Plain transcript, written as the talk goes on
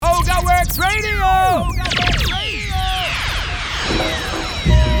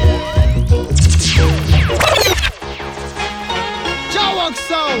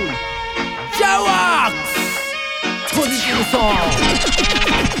sound.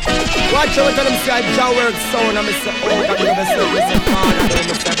 Watch out tell them say Ogaworks sound and me say Oga big up yourself, me say Father,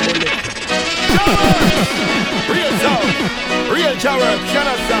 me say Bullet. Real sound, real Ogaworks, you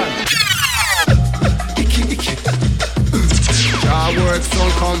understand? Ogaworks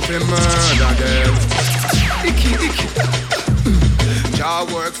sound come to murder them.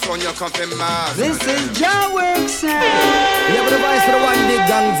 Ogaworks on your company man. This is Ogaworks sound. You have the voice for the one big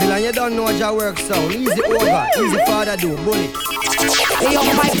gangzilla and you don't know Ogaworks sound. Easy over, easy father do, Bullet. Hey yo,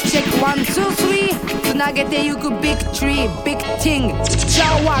 mic check 1, 2, 3. Tonight get there you could big tree, big thing.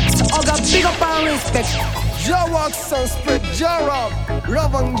 Ogaworks, Oga big up and respect. Ogaworks sound spread J-Rob,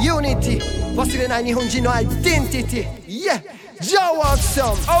 love and unity. What's the name of your identity? Yeah, Ogaworks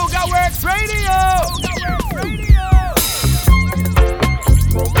sound. Ogaworks Radio. Ogaworks Radio.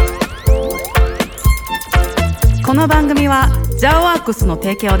 この番組はジャオワークスの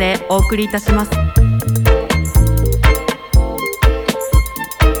提供でお送りいたします。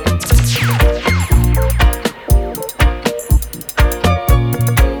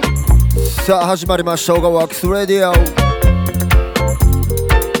さあ始まりました Ogaworks Radio。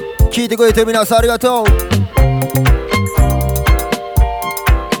 聞いてくれて皆さんありがとう。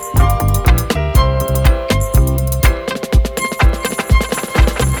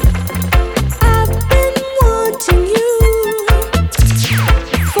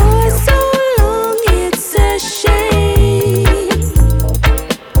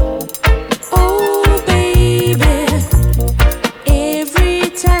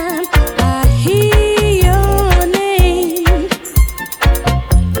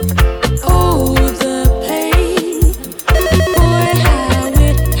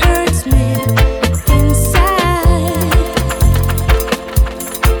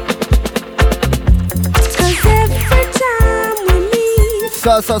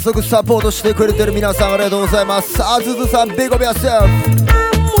さあ早速サポートしてくれてる皆さんありがとうございます。あずずさん Big up yourself。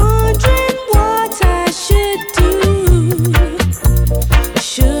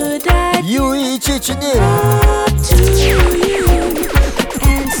 U112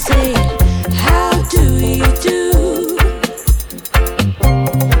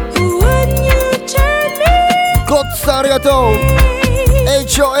 ゴッツさんありがとう。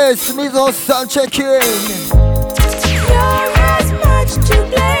 HOS みずほさんチェッキン。To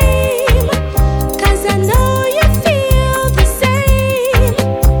blame, 'cause I know you feel the same.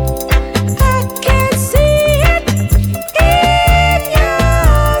 I can see it in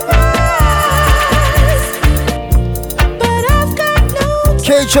your eyes, but I've got no time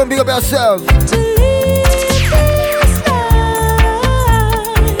K-Chon, big up yourself. to live this life.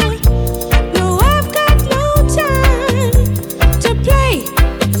 No, I've got no time to play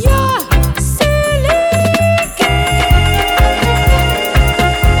your silly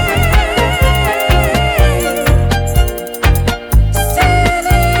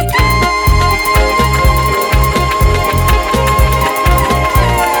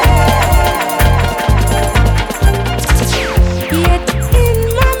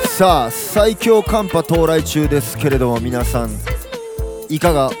さあ最強寒波到来中ですけれども皆さんい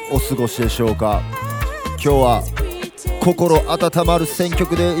かがお過ごしでしょうか。今日は心温まる選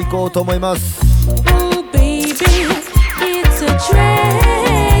曲でいこうと思います。 Oh baby, it's a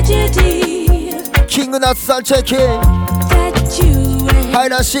tragedy キングナッツさんチェッキン。 that you and ハイ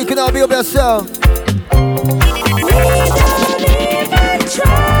ラーシークナービオベアさん。 we don't even try.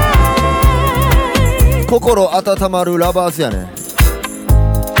 心温まるラバーズやね。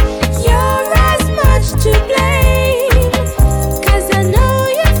 You're as much to blame, 'cause I know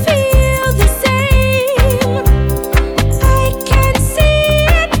you feel the same. I can see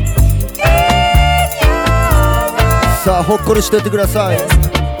it in your eyes, さあほっこりしてってください。 but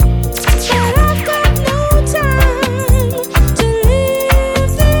I've got no time to live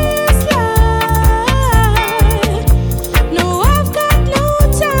this life. No, I've got no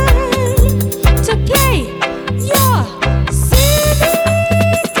time to play your silly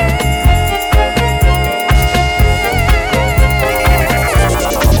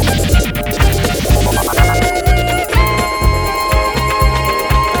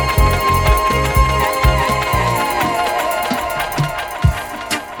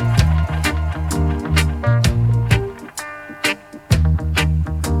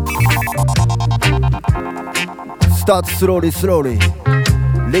Start slowly, slowly.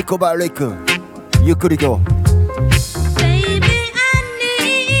 Lick by lick. ゆっくり行こう。 Baby, I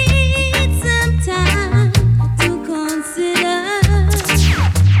need some time to consider.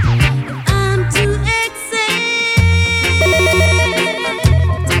 I'm too accept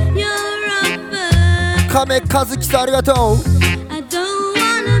your offer. 亀和樹さんありがとう。 I don't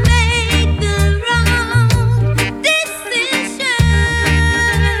wanna make the wrong decision.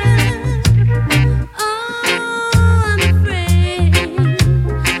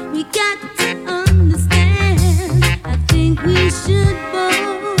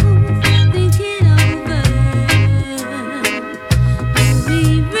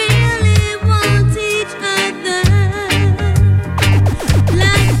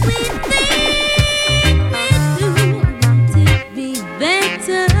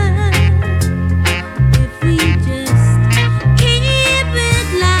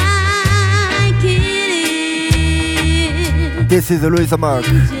 This is Louisa Mark.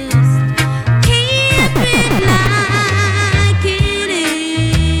 Just keep it like it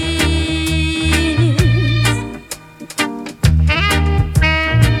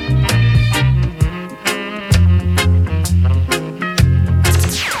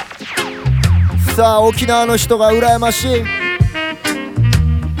is. さあ沖縄の人が羨ましい。今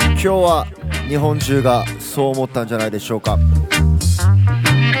日は日本中がそう思ったんじゃないでしょうか。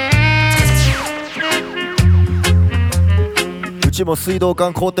うちも水道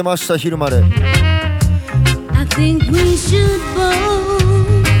管凍ってました昼まで。 I think we should both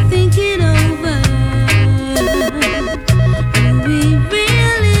think it over. Do we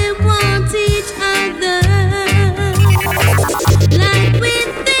really want each other like we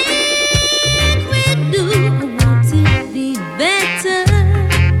think we do? Won't it be better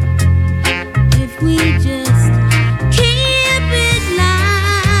if we just keep it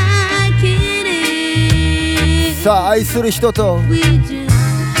like it is? さあ愛する人と We just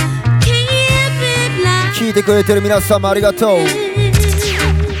keep it like 聞いてくれてる皆様ありがとう。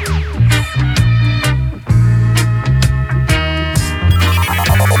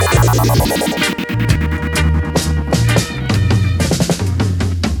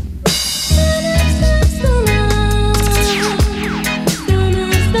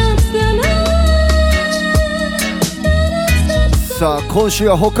さあ今週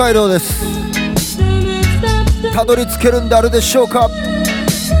は北海道です。たどり着けるんであるでしょうか。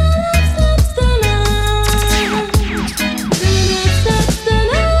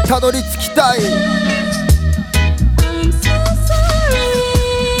たどり着きたい。 I'm so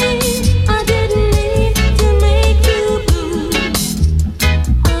sorry. I didn't mean to make you blue.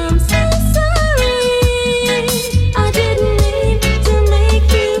 I'm so sorry. I didn't mean to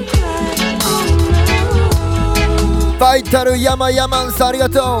make you cry. Oh no. バイタルヤマヤマンさんありが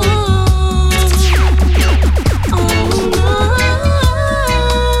とう。 Oh no.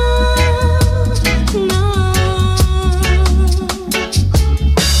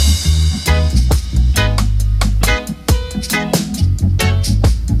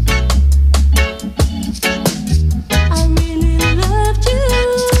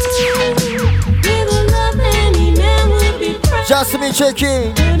 ジャスミンチェキ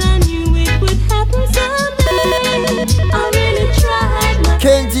ン But I knew it would happen someday. I really tried my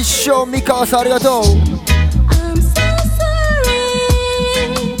ケンジ師匠三河さんありがとう。 I'm so sorry.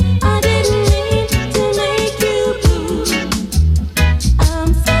 I didn't mean to make you blue.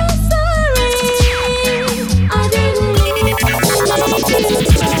 I'm so sorry. I didn't mean to make you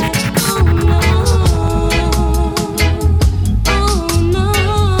cry. Oh no. Oh no. Oh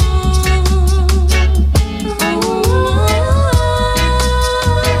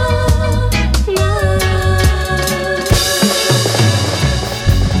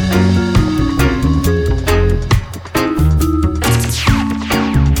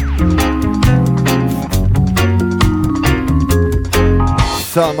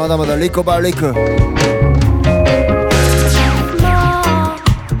さあまだまだリコバーリク。もう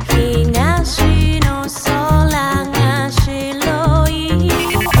東の空が白い。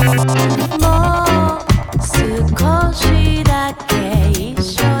もう少しだけ一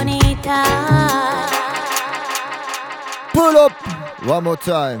緒にいたい。 Pull up one more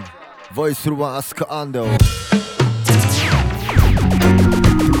time. Voice through one ask Ando.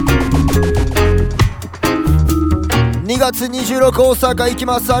 2月26大阪行き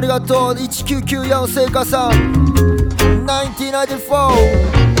ます。ありがとう。1994聖火さん。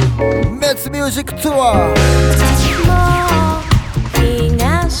1994 Mets Music Tour。 もう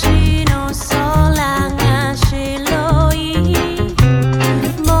東の空が白い。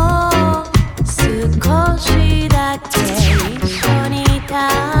もう少しだけ一緒にいた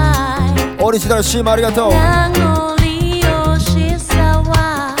い。オリジナルシームありがとう。名残惜しさ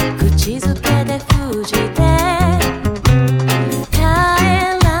は口づけで封じて帰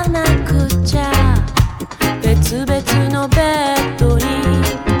らなくちゃ別々のベッドに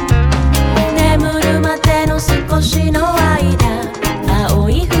眠るまでの少しの間青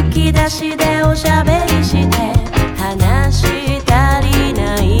い吹き出しでおしゃべりして話足り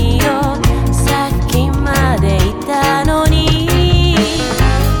ないよさっきまでいたのに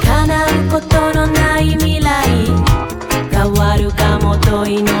叶うことのない未来変わるかもと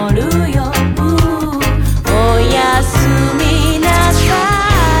祈るよおやすみなさ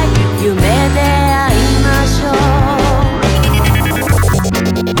い夢で会いましょ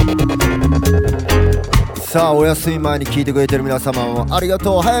うさあお休み前に聞いてくれてる皆様もありが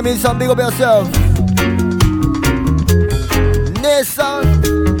とう。早見さんビゴビアセル姉さん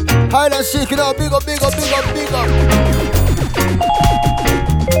ハイランシークのビゴビゴビゴビゴ。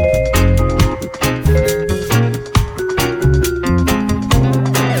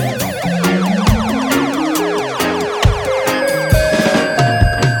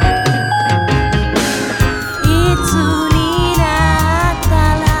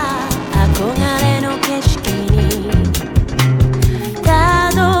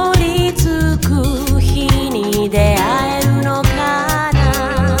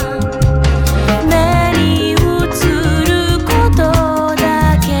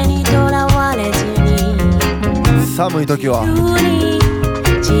寒い時は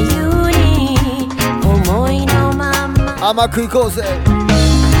自由に思いのまま甘くいこうぜ。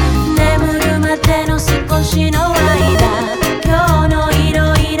眠るまでの少しの間、今日のい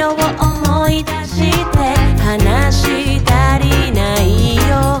ろいろを思い出して話したりない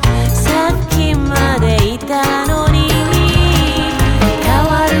よ。さっきまでいたのに変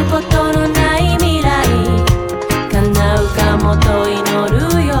わることのない未来、叶うかもと祈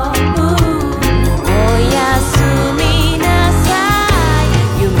るよ。おやすみなさ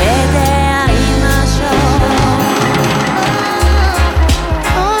い、夢で会いましょ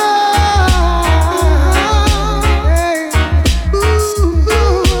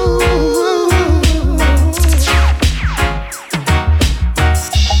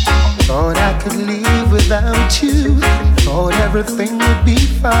Thought I could live without you. Thought everything would be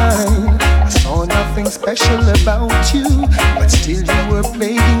fine. I saw nothing special about you, but still you were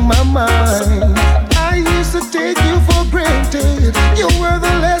plaguing my mind. I used to take you for granted. You were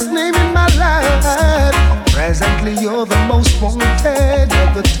the last name in my life. Presently you're the most wanted,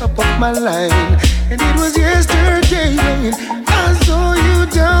 at the top of my line. And it was yesterday when I saw you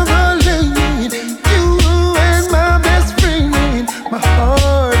down the lane. You and my best friend, my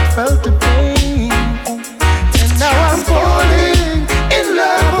heart felt the pain. And now I'm falling in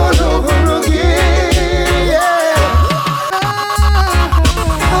love all over again. Yeah.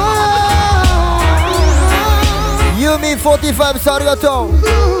 Yumi 45 さんありがとう。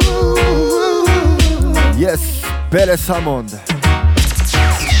Yes, Better Summoned.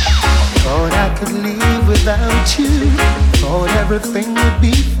 Thought I could live without you. Thought everything would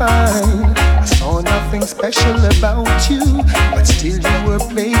be fine. I saw nothing special about you, but still you were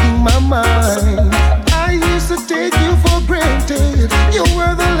plaguing my mind. I used to take you for granted. You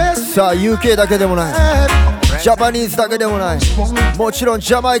were the last. さあ UK だけでもない、ジャパニーズだけでもない、もちろん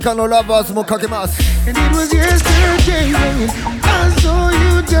ジャマイカのラバーズもかけます。 And it was yesterday when I saw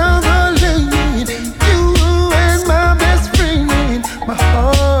you down the lane. You and my best friend, my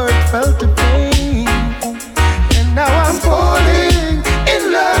heart felt the pain. And now I'm falling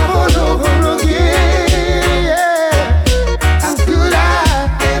in love all over again. Yeah. How could I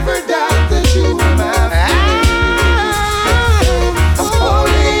ever doubt that you were my friend? I'm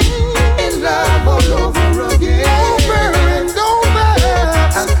falling in love all over again. Over and over.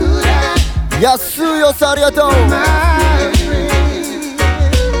 How could I? 安いよさんありがとう。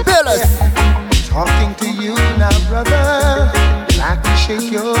Talking to you now, brother. Like to shake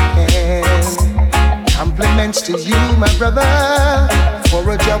your hand. Compliments to you, my brother, for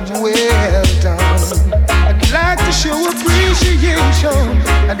a job well done. I'd like to show appreciation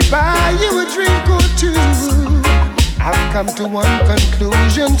and buy you a drink or two. I've come to one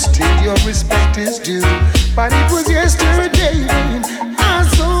conclusion, still your respect is due. But it was yesterday when I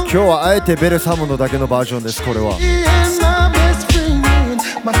saw 今日はあえてベルサムのだけのバージョンです。これは you and my best friend.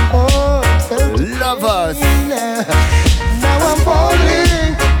 My heart felt Lovers. Now I'm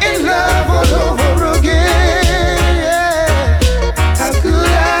falling in love all over again. Yeah. How could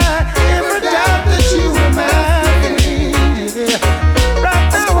I ever doubt that you were mine? Yeah. Right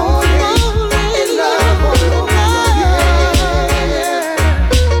now I'm falling in love all over again. Yeah.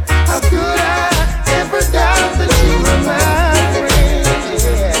 How could I ever doubt that you were mine?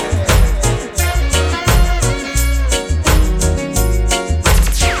 Yeah.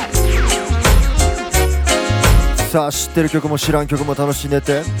 さあ知ってる曲も知らん曲も楽しんで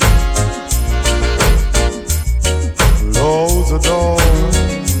て。 Close the door.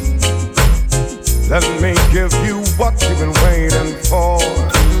 Let me give you what you've been waiting for.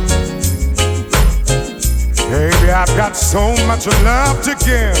 Baby, I've got so much love to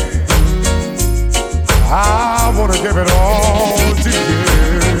give. I wanna give it all to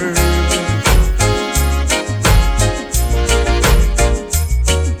you.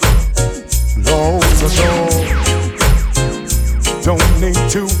 Close the door. Don't need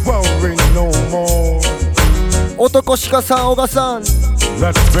to worry no more. 男鹿さん、小賀さん。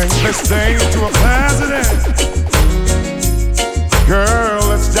 Let's bring this day to a president.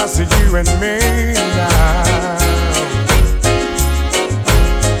 Girl, it's just you and me now.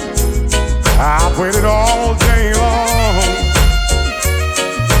 I've waited all day long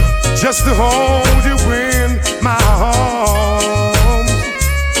just to hold you in my arms.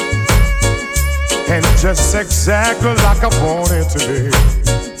 And just exactly like I want it to be.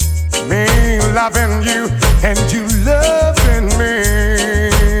 Me loving you and you loving me.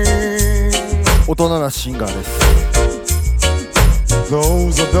 大人なシンガーです。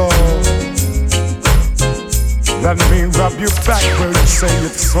 Close the door. Let me rub you back where you say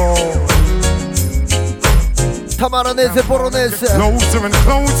it's all. たまらねえぜボロネーゼ。 Closer and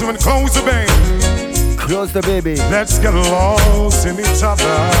closer and closer, babe. Close the baby. Let's get lost in each other.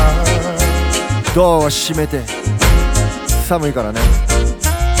 ドアは閉めて。寒いからね。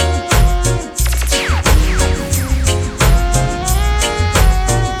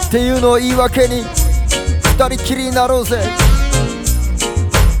っていうのを言い訳に二人きりになろうぜ。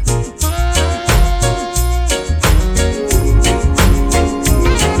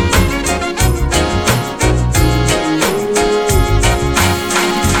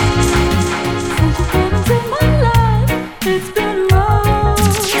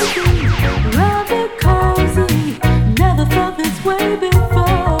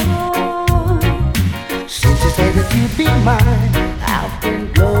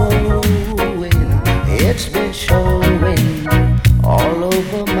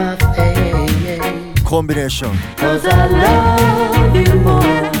コンビネーション Cause I love you more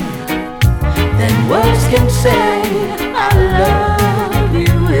than words can say. I love you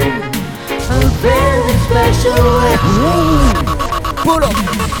in a very special way. プロ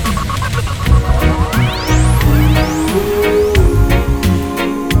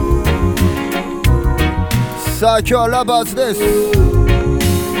さあ今日はラバーズです。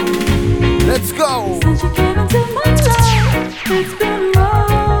 Let's go! Since you came into my life, it's been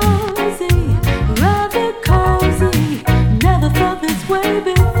rosy, rather cozy. Never felt this way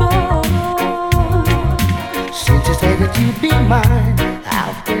before. Since you said that you'd be mine,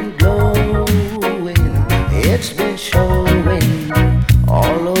 I've been glowing. It's been showing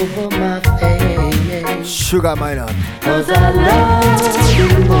all over my face. Sugar my love. Cause I love you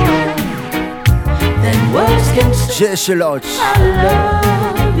more than words can say. JC Lodge. I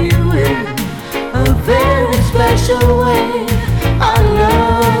love you in a very special way. I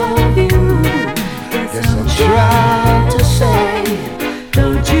love you. Yes, I'm trying to say,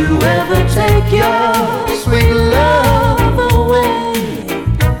 don't you ever take your sweet love away.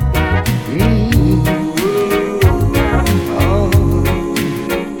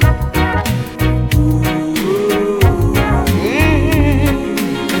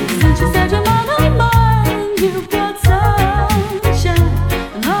 Since you said you're not mine, you brought sunshine,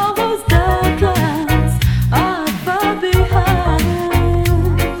 and all those dark clouds are far behind.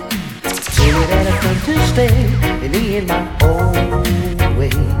 Say that I've come to stay, and in my own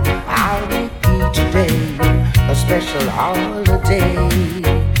way, I'll make each day a special holiday.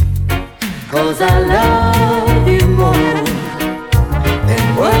 Cause I love you more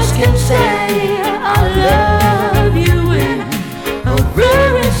than words can say. I love you in a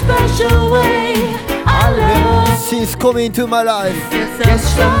very special way. I love Since coming to my life.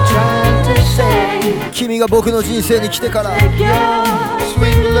 Yes, I'm trying to say, 君が僕の人生に来てから take your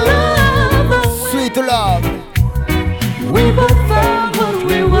sweet love away. Sweet love. We both found what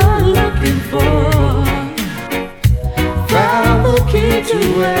we were looking for. Found the key to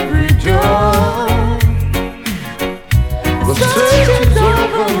every door. The search is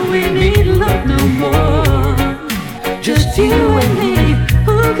over, we need look no more. Just you and me,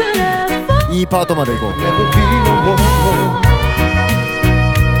 who could have thought? いいパートまで行こう。 Never be alone.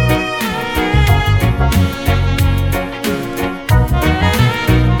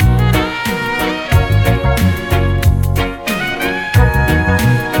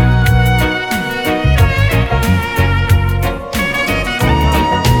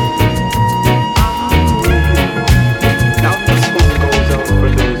 Now this one goes out for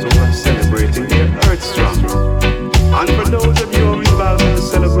those who are celebrating their earth strong. And for those of you who are involved in the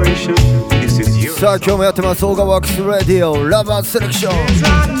celebration, this is your さあ今日もやってます。Ogaworks Radio ラバーセレクション。 I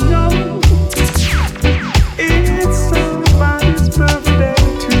know it's somebody's birthday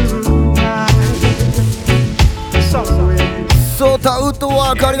tonight. Somewhere ソータウッド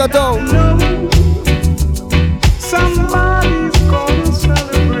ワークありがとう。 somebody's gonna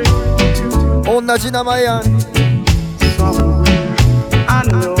celebrate tonight. 同じ名前やん。 Somewhere I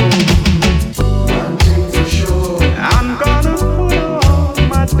know. One thing for sure, I'm gonna put on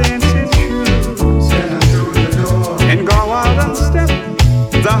my dancing shoes, step through the door, and go out and step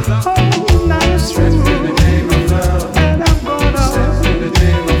the whole night through. And I'm gonna step in the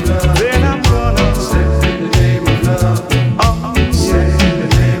name of love. Then I'm gonna step in the name of love. Oh yeah,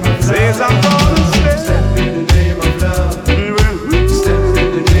 says I'm gonna step in the name of love. Step in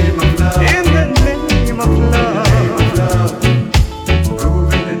the name of love. In the name of love.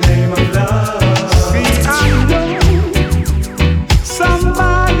 Groove in the name of love. See, I know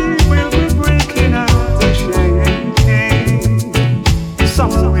somebody will be breaking out the chain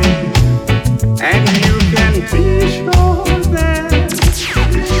somewhere, and you can be sure that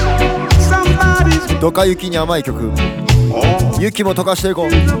somebody's ドカ雪に甘い曲。 gonna 雪も溶かしていこう。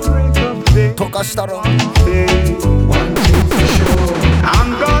 the break of day. 溶かしたろ。 One thing for sure,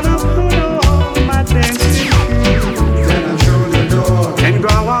 I'm gonna put on my dancing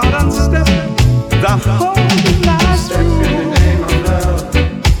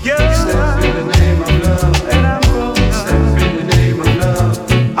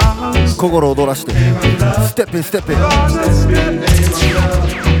心躍らしてステップステップ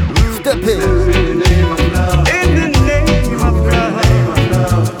ステップ In the name of love.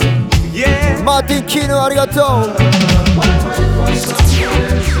 Yeah. マーティン・キーヌありがとう。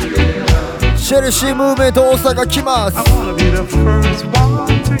シェルシームーブメント大阪来ます。 I wanna be the first one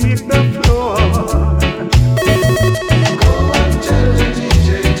to hit the floor.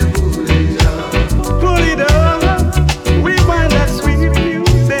 Pull it up. We find that sweet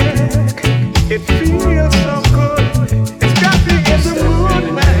music. It feels so good. It's got me in the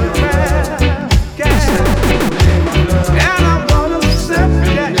mood, man. Yeah. And I wanna sip,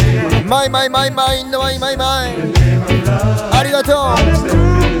 yeah. マイマイマイマイマイマイマイありがとう。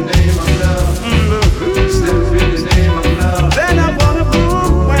 Then I wanna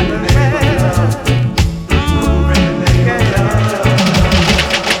move when the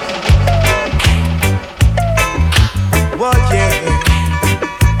well, yeah.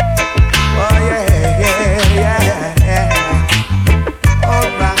 Oh, yeah, yeah, yeah, yeah. All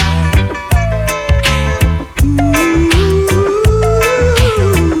right.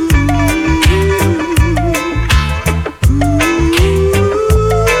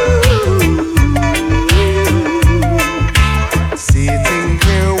 Sitting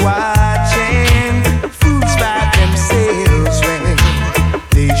here watching fools by themselves when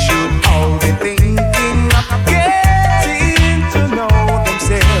they should all be thinking of getting to know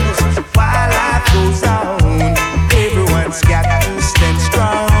themselves. While life goes on, everyone's got to stand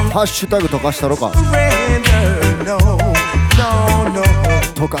strong. ハッシュタグ溶かしたろか Surrender, no, no, no.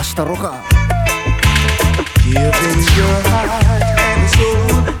 溶かしたろか Giving your heart and soul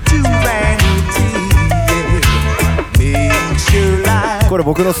to vanity, yeah. Makes your life これ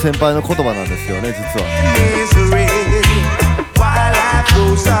僕の先輩の言葉なんですよね実は。 misery. While life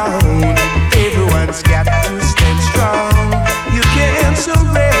goes on, everyone's got to stand strong. You can't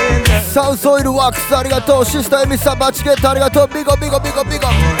surrender. サウスオイルワークスありがとう。シスターエミさんバチゲットありがとう。ビゴビゴビゴビゴ。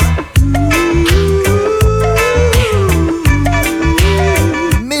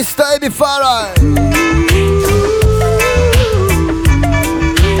ミスターエミファライ。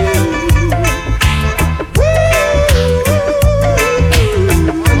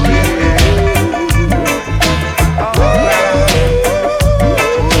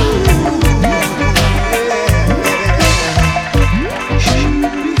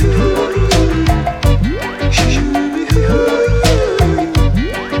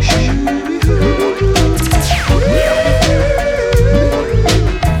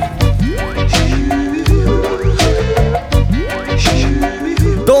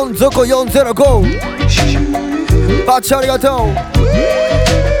 ドンゾコ405バチありがとう。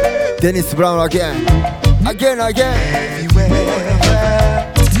デニス・ブラウン again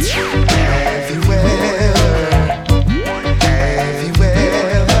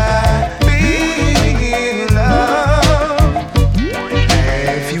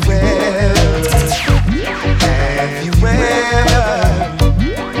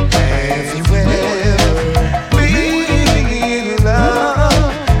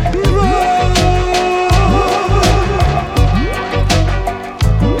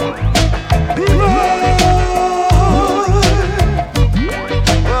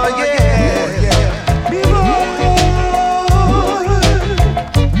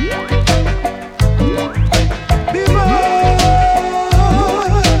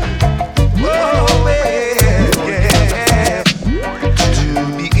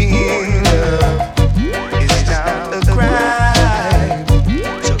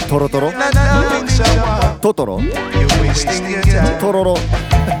トロトロトトロトロロ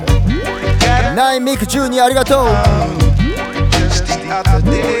ナインミク12ありがとう。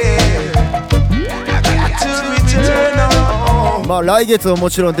まあ来月はも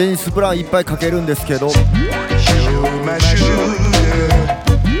ちろんデニス・ブラウンいっぱいかけるんですけど、シ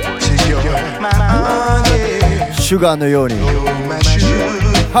ュガーのように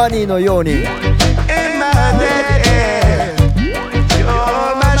ハニーのように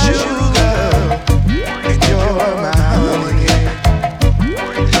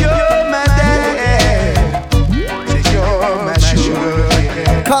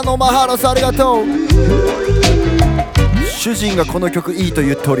カノマハラスありがとう。主人がこの曲いいと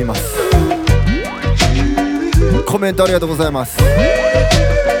言っております。コメントありがとうございます。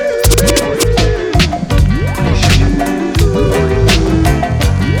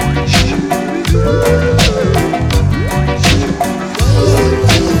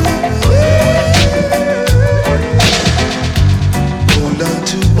Hold on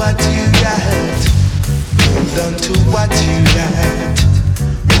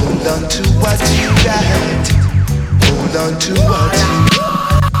to what you got. Hold on to what you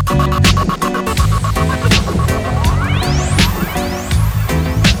got.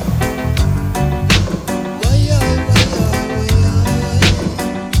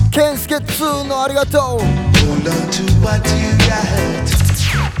 りがとう。 Hold on to what you got.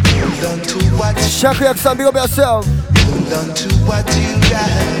 Hold on to what you 芍薬さん Big up yourself. Hold on to what you got.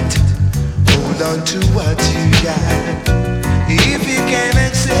 Hold on to what you got. If you can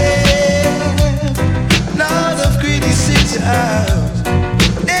accept lot of criticism,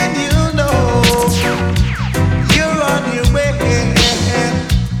 then you know you're on your way.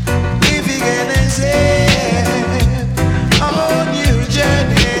 If you can accept on your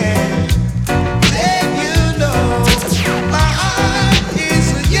journey, then you know my heart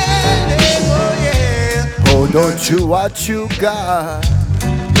is yearning. Oh yeah. Hold on to what you got.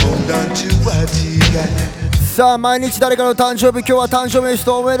 Hold on to what you got. さあ毎日誰かの誕生日、今日は誕生日の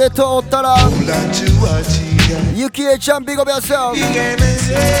人おめでとうおったら Hold on to what you got. ゆきえちゃん Big up yourself. You can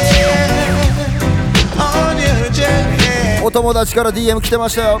accept on your journey. お友達から DM 来てま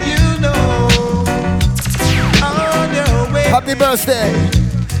したよ。 You know on your way. Happy birthday.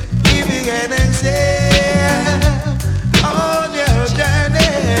 If you can accept on your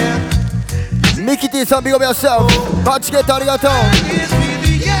journey. ミキティさん Big up yourself. バッチゲットありがとう。 It's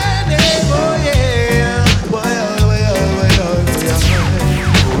really yearning. Oh yeah.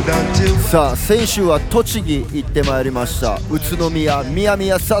 Hold on to さあ先週は栃木行ってまいりました。宇都宮みやみ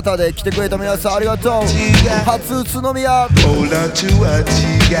やサタで来てくれた皆さんありがとう。初宇都宮 Hold on to what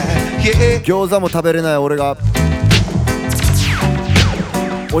you got. Yeah. 餃子も食べれない俺が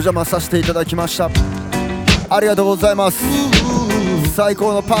お邪魔させていただきました。ありがとうございます。最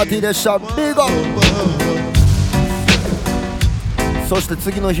高のパーティーでした。ビーゴ。そして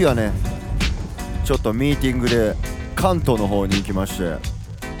次の日はねちょっとミーティングで関東の方に行きまして、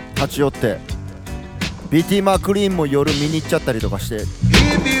立ち寄ってビティマクリーンも夜見に行っちゃったりとかして、 If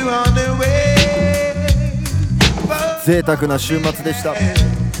you on the way, 贅沢な週末でした。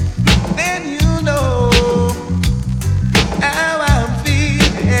 then you know how I'm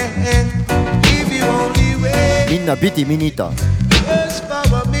feeling. If you only wait みんなビティ見に行った。 just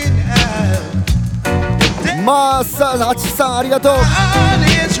for a minute, まあさあ、あちさんありがとう。 all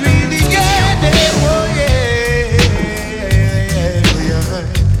is really getting. Oh yeah.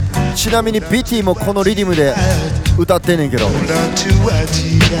 ちなみにビティもこのリズムで歌ってんねんけど、 Hold on to what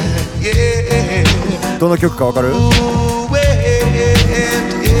you got. Yeah. どの曲かわかる？ Ooh, yeah,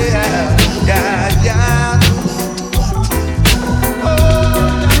 yeah, yeah. Hold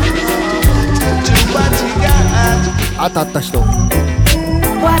on to what you got. 当たった人。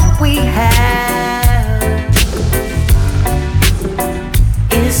 What we have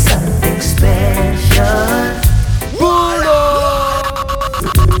is something special.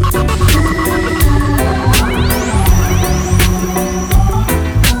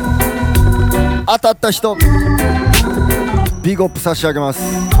 当たった人ビッグアップ差し上げます。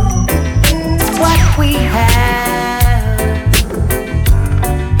 What we have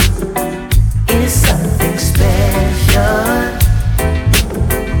is something special.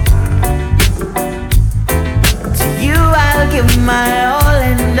 To you I'll give my all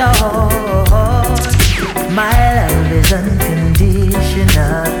and all. My love is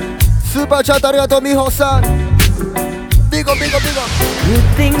unconditional. スーパーチャートありがとうみほさん。ビゴビゴビゴ。 Good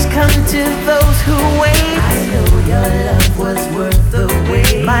things come to those who wait. I know your love was worth the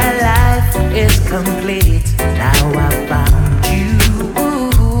wait. My life is complete. Now I found you.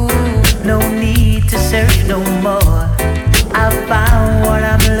 No need to search no more. I found what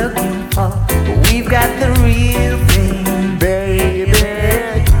I'm looking for. We've got the real thing, baby.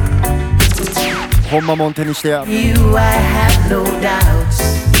 ほんまもん手にしてや。 You, I have no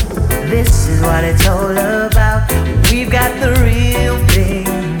doubts. This is what it's all about. We've got the real thing,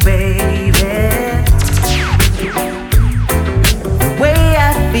 baby. The way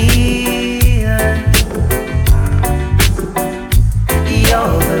I feel,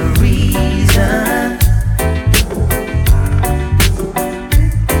 you're the reason.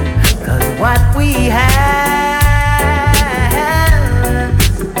 'Cause what we have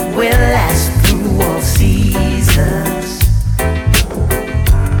will last through all seasons.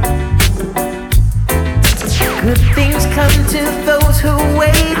 Good things come to those who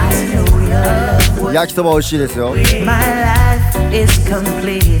wait. I know your love will 焼きそば美味しいですよ。 wait. My life is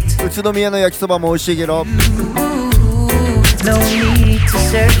complete. 宇都宮の焼きそばも美味しいけど、 No need to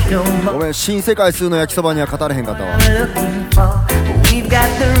search no ご more. めん新世界数の焼きそばには語れへんかったわ。 I'm looking for. We've got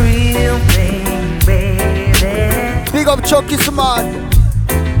the real thing, baby. ビッグアップチョッキスマイル。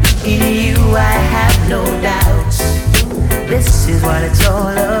 In you I have no doubts. This is what it's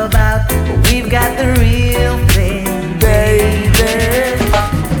all about. We've got the real thing, baby.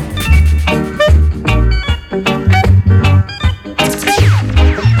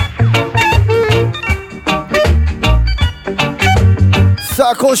 Sa さ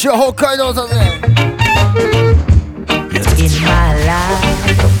あ今週は北海道だぜ。You're in my life,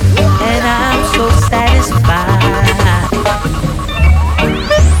 and I'm so satisfied.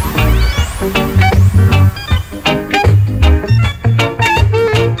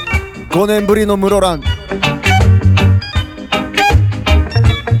 5年ぶりの室蘭、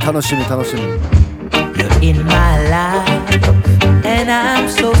楽しみ楽しみ。 You're in my life, and I'm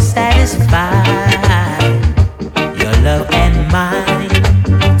so satisfied. Your love and mine,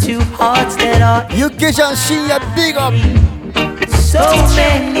 two hearts that are ユッケちゃん深夜ビッグアップ。 so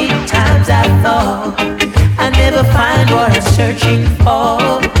many times I thought I never find what I'm searching for.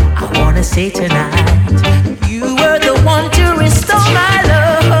 I wanna say tonight, you were the one to restore my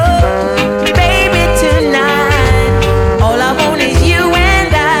love. Baby, tonight, all I want is you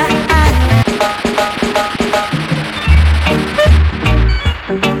and I.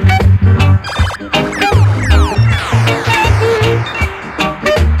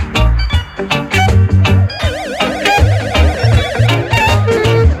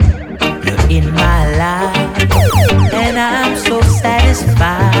 You're in my life, and I'm so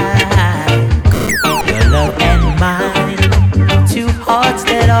satisfied. Your love and mine, two hearts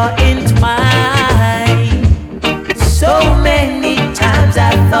that are entwined. So many times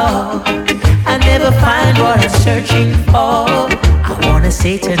I thought I never find what I'm searching for. I wanna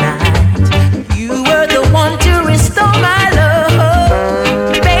say tonight, you were the one to restore my love.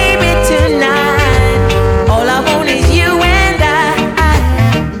 Baby, tonight, all I want is you and I.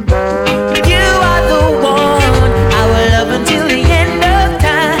 You are the one I will love until the end of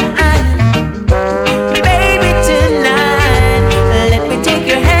time. Baby, tonight, let me take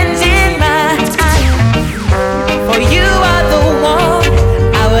your hands in mine. For you are the one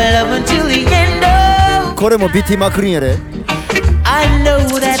I will love until the end of. これもビティマクリンやで。 I know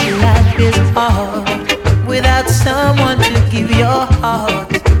that life is hard without someone to give your heart.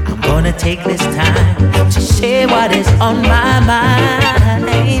 I'm gonna take this time to say what is on my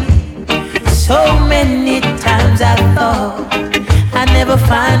mind. So many times I thought I never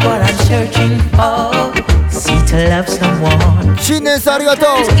find what I'm searching for. See, to love someone 新年さんありがと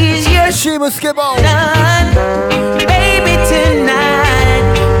う。 is easier チームスケボー。 done. Baby, tonight,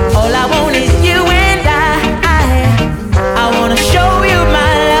 all I want is you and I wanna show you my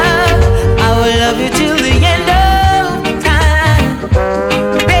love. I will love you till the end of time.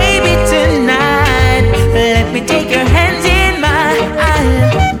 Baby, tonight, let me take your hands in mine.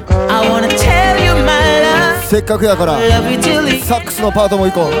 I wanna tell you my love. せっかくやから Love you till the サックスのパートも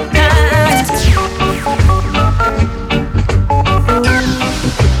行こう。 time.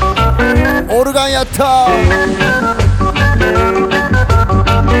オルガンやったー。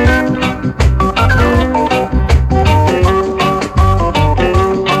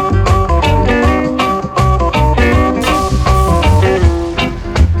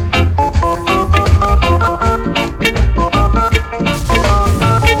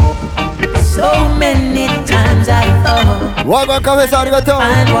 So many times I thought ワゴンカフェさんありがとう。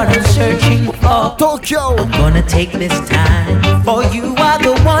 find what I'm searching for. 東京 I'm gonna take this time, for you are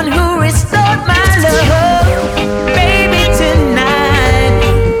the one who restored my love. Baby, tonight,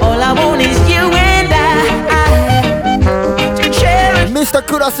 all I want is you and I to cherish ミスター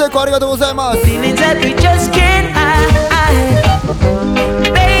クラスエコありがとうございます。 feelings that we just can't hide.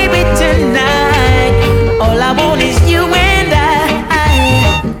 Baby, tonight, all I want is you and I.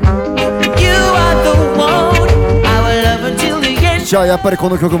 You are the one I will love until the end. じゃあやっぱりこ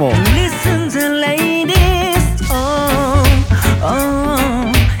の曲も Listen to ladies, oh,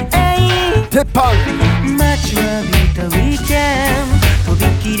 oh, hey. 鉄板。 待ちわびたウィーケンとび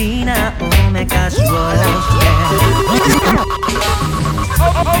きりなおめかしをして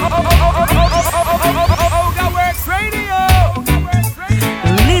Ogaworks Radio.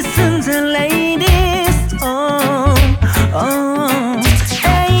 Listen to ladies, oh, oh,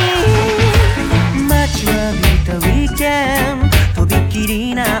 hey. 待ちわびたウィーケンとびき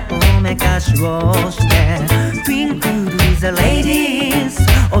りなおめかしをして Twinkle the ladies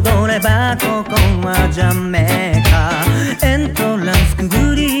踊ればここはジャメカエントランスく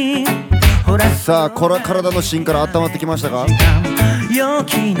ぐりほらさあこら体の芯から温まってきましたか。陽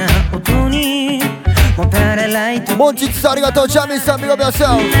気な音にもたれライトモンチッツさんありがとう。ジャミンさんビゴビアセル。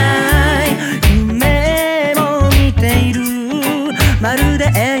ない夢も見ているまる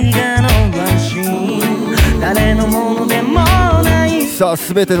で映画のワンシーン誰のものでもないさあ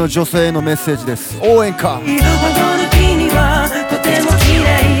全ての女性へのメッセージです。応援歌。踊る君はとても綺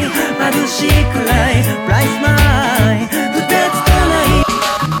麗眩しいくらい Bright smile 二つとない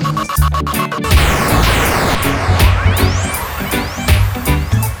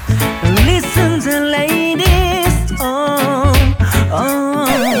Listen to ladies oh, oh,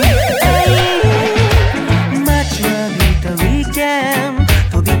 hey.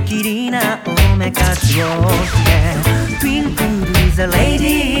 めかしをして Twinkle with the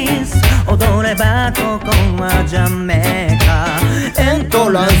ladies 踊ればここはジャメカエント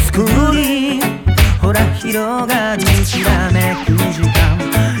ランスクーリーほら広がるきらめく時間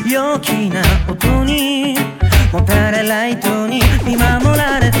陽気な音にもたれライトに見守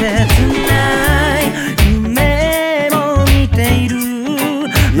られて Tonight 夢を見ている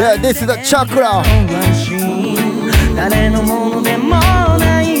Yeah, this is the chakra 誰のものでも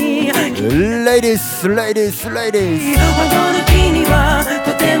ない Ladies, ladies, ladies 踊る君は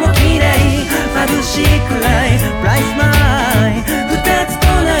とても綺麗眩しいくらい Bright smile 二つと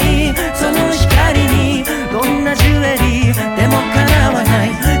ないその光にどんなジュエリーでもかなわない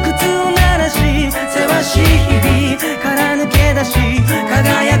靴を鳴らしせわしい日々から抜け出し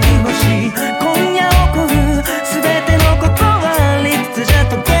輝く星今夜起こる全てのことは理屈じゃ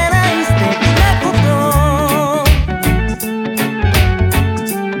解けない素敵なこ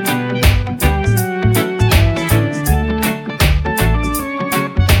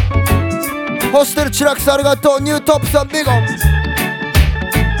とホステルチラクスありがとうニュートップさんビゴ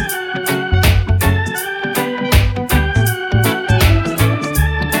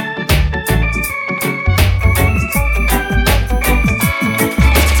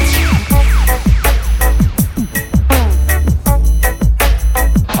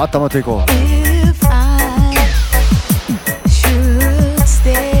頭といこう If I should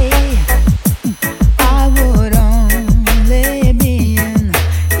stay, I would only be in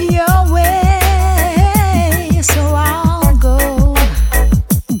your way. So I'll go,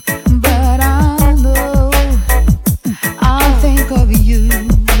 but I'll know I'll think of you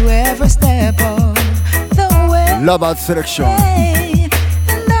every step of the way. ラバーズセレクション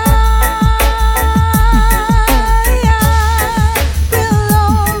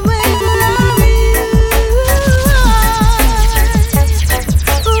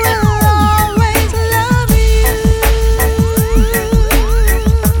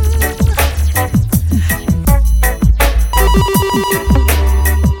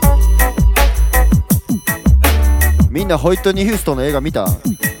みんなホイットニー・ヒューストンの映画見た？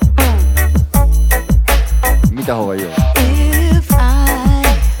見た方がいいよ。If I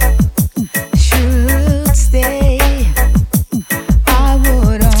should stay, I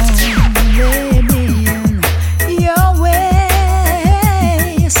would only be in your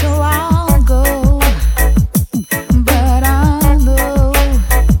way. So I'll go, but I'll know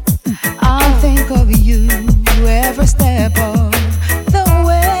I'll think of you every step of the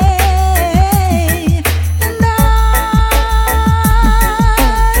way. And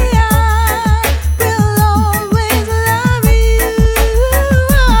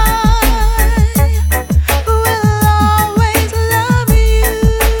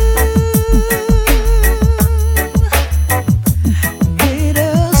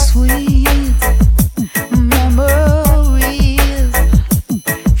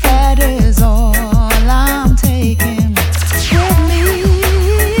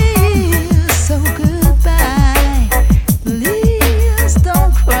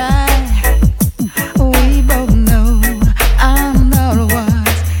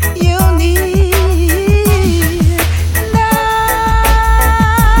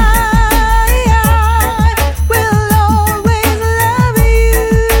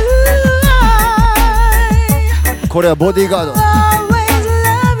これはボディーガード。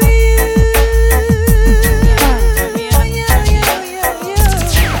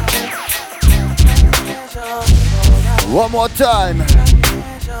One more time.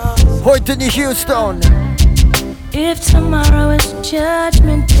 Whitney Houston. if tomorrow is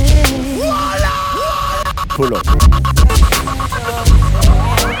Judgment Day, Pull up.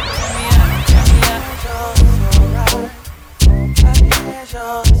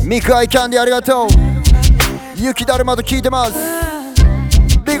 ミクアイキャンディありがとう。雪だるまと聞いてます。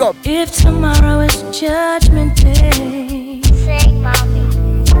ビッグアップ。 if tomorrow is Judgment Day, Sing, mommy.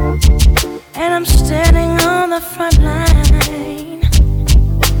 and I'm standing on the front line,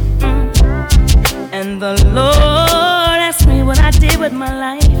 and the Lord asks me what I did with my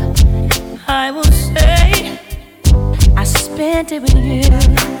life, I will say I spent it with you.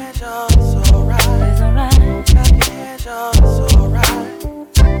 It's alright.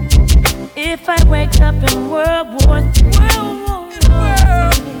 If I wake up in World War III,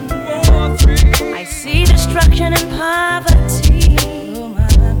 I see destruction and poverty,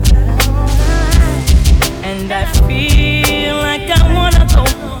 and I feel like I wanna go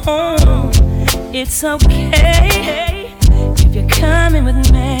home. It's okay if you're coming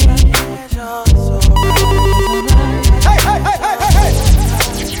with me. Hey, hey, hey, hey, hey, hey.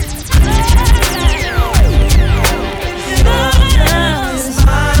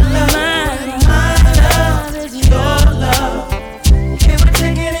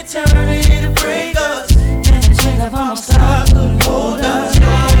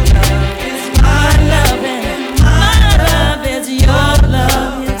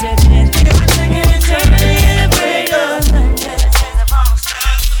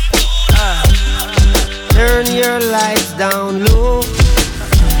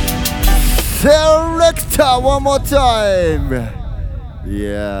 One more time! い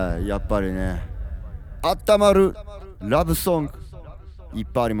ややっぱりね、あったまるラブソングいっ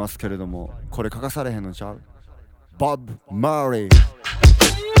ぱいありますけれども、これ書かされへんのちゃう？ボブ・マーリー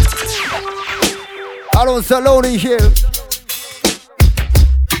Alon Saloni here.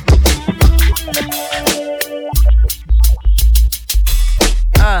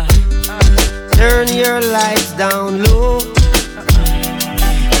 Turn your lights down low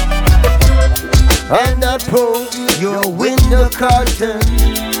And I pull your window curtain.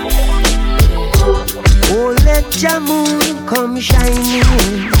 Oh, let your moon come shining in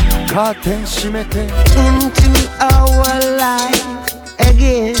カーテン閉めて into our life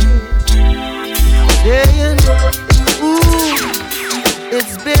again. Saying, ooh,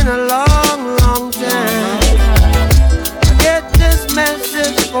 it's been a long, long time. Get this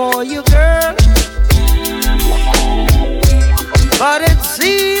message for you, girl. But it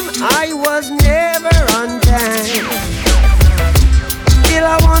seemed I was never on time. Still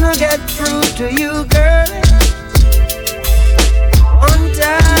I wanna get through to you, girl. On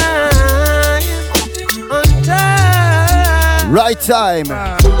time, on time. Right time.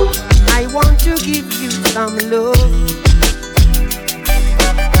 I want to give you some love.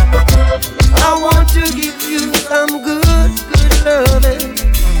 I want to give you some good, good loving.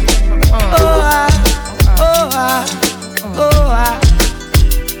 Oh, I, oh, I.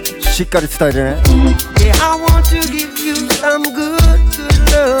 しっかり伝えてね。 Yeah, I want to give you some good,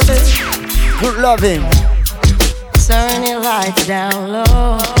 good loving. Good loving. Turn your lights down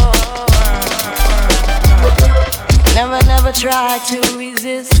low. Never, never try to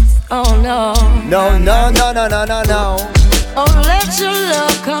resist. Oh no. No, no, no, no, no, no, no. Oh, let your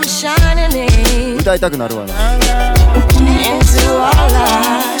love come shining in 歌いたくなるわな。 into our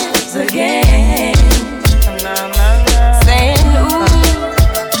lives again. Saying,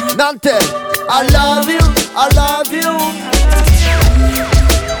 ooh, なんて I love you, I love you.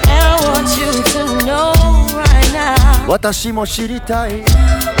 and I want you to know right now. 私も知りたい。 Ooh,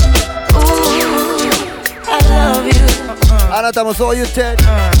 I love you. あなたもそう言って。 And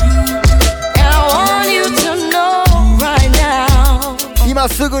I want you to know right now 今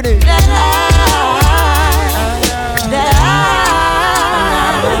すぐに。 that I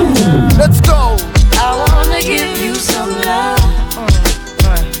Let's go! wanna give you some love.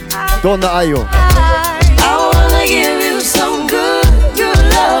 どんな愛を I wanna give you some good, good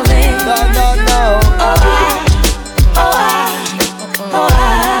loving. No, no, no.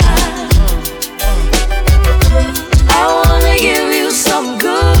 I wanna give you some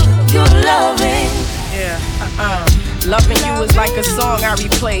good, good loving. Loving you is like a song I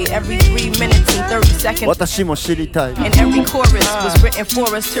replay every 3 minutes and 30 seconds. 私も知りたい。 And every chorus was written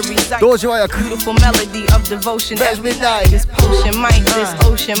for us to recite. 同時和訳 Beautiful melody of devotion. Every Every night. night, this potion might, this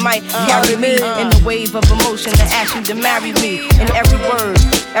ocean might carry me in the wave of emotion to ask you to marry me. In every word,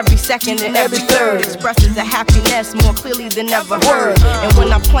 every second, and every third expresses a happiness more clearly than ever heard. And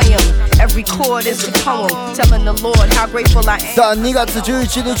when I play them, every chord is a poem telling the Lord how grateful I am. さあ2月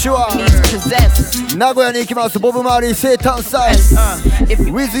11日は He's possessed. 名古屋に行きます。ボブ・マーリー生誕祭 If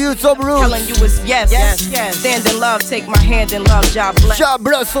you With Youth of telling Roots you it's yes, stand in love, take my hand in love, job bless. じゃあ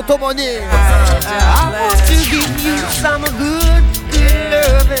ブレスとともに I want to give you some good, good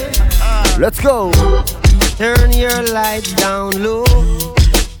loving. Let's go! Turn your lights down low.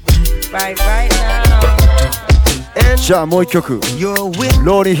 Right now. And じゃあもう一曲 your window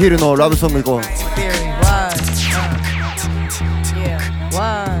ローリーヒルのラブソングいこう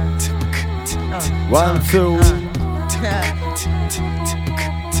One, two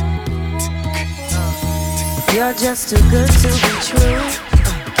You're just too good to be true.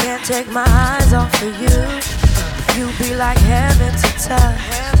 Can't take my eyes off of you. You be like heaven to touch.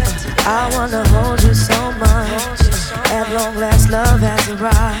 I wanna hold you so much. At long last, love has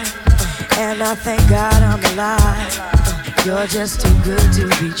arrived, and I thank God I'm alive. You're just too good to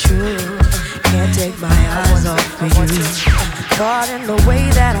be true. Can't take my eyes off of you. Caught in the way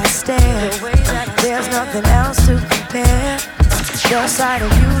that I stare. There's nothing else to compare. The sight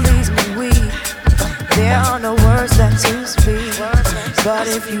of you leaves me weak. There are no words left to speak. But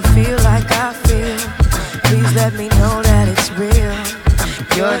if you feel like I feel, please let me know that it's real.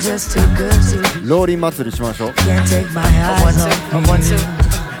 You're just too good to be. ローリー祭りしましょう Can't take my eyes off of you.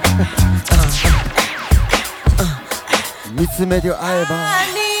 見つめて会えば I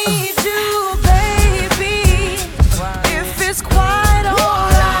need you, baby. If it's quite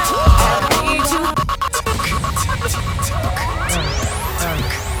alright, I need you.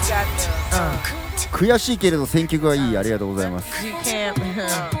 悔しいけれど選曲がいい。ありがとうございます。 You can't.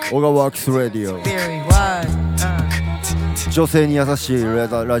 Ogaworks Radio Very wide. 女性に優しい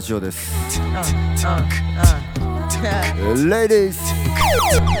ラジオです。Ladies,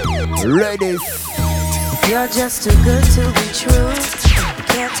 ladies. You're just too good to be true.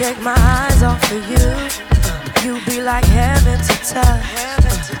 Can't take my eyes off of you. You be like heaven to touch.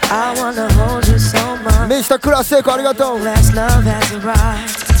 I wanna hold you so much. Mr. クラスエコありがとう。 Last love has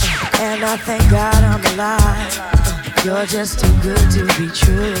arrived, and I thank God I'm alive. You're just too good to be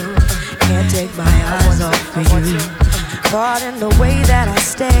true. Can't take my eyes off of you. Caught in the way that I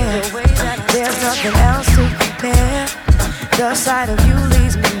stare. There's nothing else to compare. The sight of you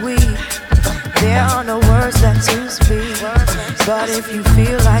leaves me weak. There are no words left to speak. But if you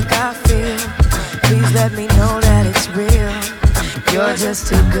feel like I feel, please let me know that it's real. You're just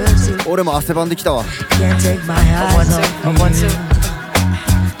too good to. 俺も汗ばんできたわ。 Can't take my eyes off of you.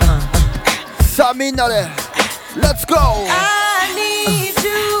 さあみんなで Let's go! I need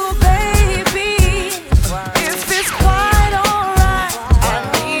you, baby. If it's quite alright, I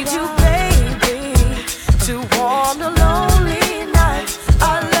need you, baby, to warm the lonely night.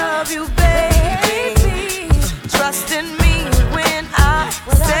 I love you, baby. Trust in me when I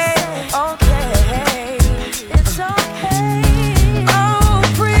say okay. It's okay. Oh,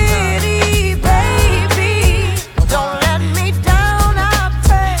 pretty baby, don't let me down, I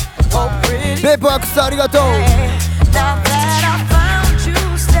pray. Oh, pretty. ペーパーアクスありがとう。 Now that I found you,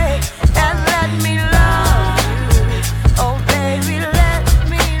 stay and let me love you. Oh baby, let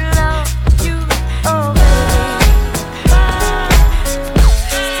me love you. Oh baby.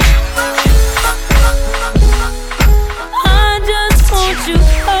 I just want you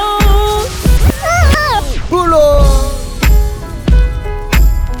close. Pull on.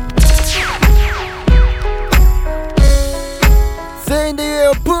 Say in the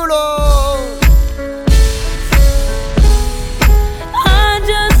air, pull on.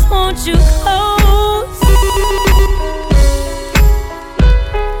 Want you close,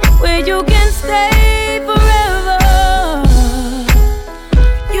 where you can stay forever.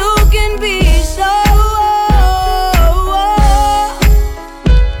 You can be sure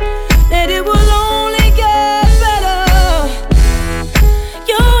that it will only get better.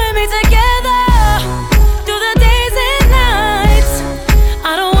 You and me together through the days and nights.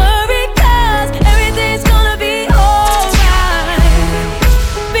 I don't worry 'cause everything's gonna be alright.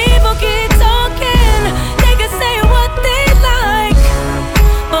 People keep talking, they can say what they like,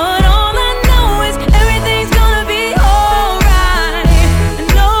 but all I know is everything's gonna be alright. And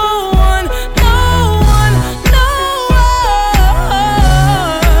no one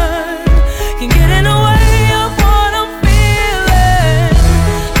can get in the way of what I'm feeling.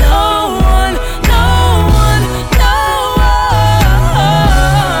 No one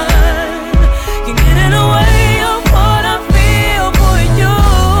can get in the way of what I feel for you.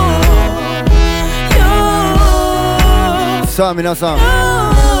 さあ皆さん、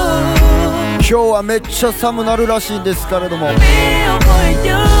今日はめっちゃ寒なるらしいんですけれども、 Feel for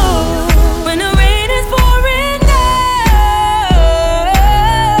you. When the rain is pouring down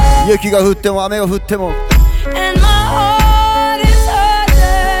雪が降っても雨が降っても and my heart is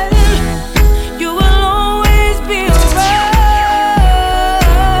hurting, you will always be around.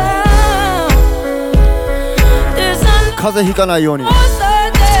 There's nothing 風邪ひかないように more certain.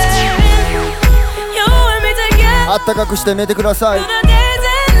 You and me together あったかくして寝てください。 through the days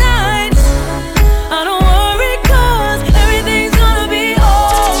and nights. I don't worry 'cause everything's gonna be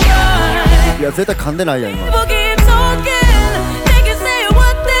alright. いや絶対噛んでないやん今。 People keep talking, they can say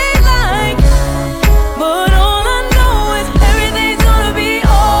what they like, but all I know is everything's gonna be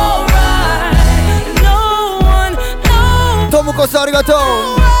alright. No one トムコスありがとう。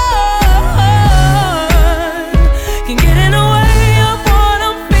 can get in the way of what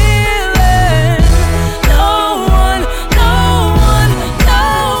I'm feeling. No one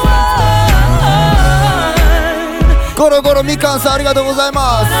ゴロゴロみかんさんありがとうござい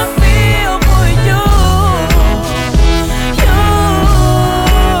ます。 I feel for you.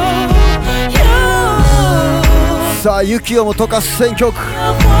 You さあ雪をも溶かす選曲。 of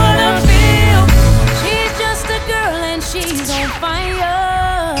what I feel. She's just a girl and she's on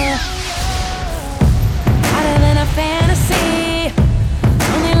fire. Hotter than a fantasy,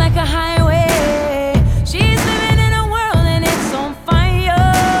 only like a highway. She's living in a world and it's on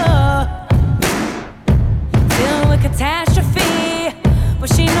fire, filled with catastrophe, but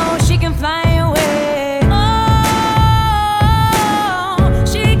she knows she can fly away. Oh,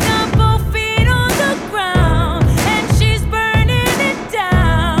 she got both feet on the ground and she's burning it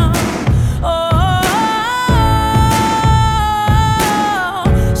down. Oh,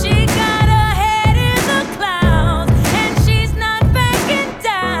 she got her head in the clouds and she's not backing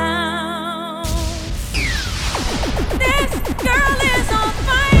down. This girl is on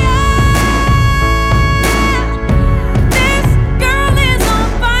fire.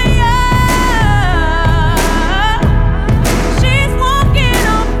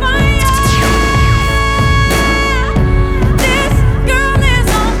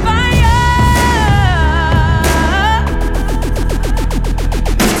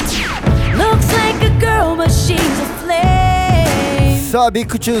 さあビッ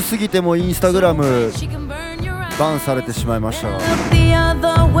グチューンすぎてもインスタグラムバンされてしまいましたが The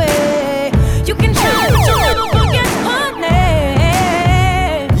other way. You can try, but you'll never forget her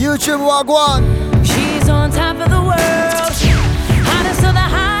name. YouTube Wagwan She's on top of the world. Hottest of the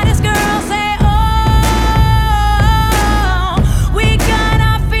hottest girls say, oh, we got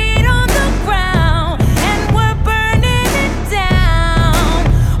our feet on the ground and we're burning it down.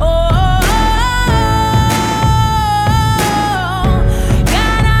 Oh,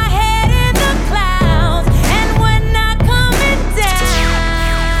 got our head in the clouds and we're not coming down.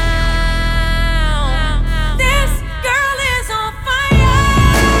 This girl is on fire.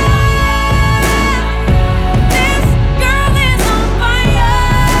 This girl is on fire.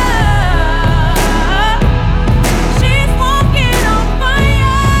 She's walking on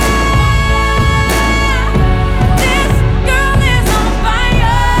fire. This girl is on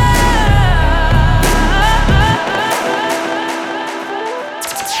fire.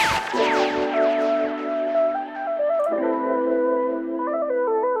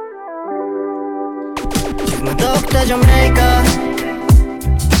 ドクタージャメイカ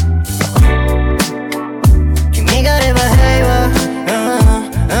君があれば平和、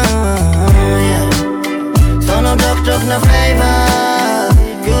yeah その独特なフレーバ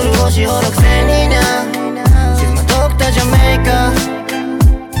ー夜星ほど癖にな She's my ドクタージャメイカ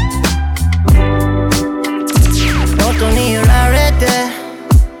音に揺られて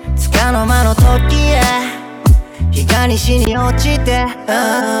束の間の時へ日が西に落ちて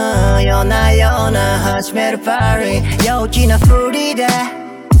夜な夜な始めるパーリー陽気な振りで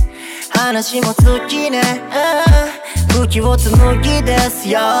話も好きね武器を紡ぎです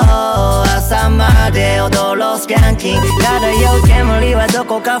よ朝まで踊ろうスキャンキング漂う煙はど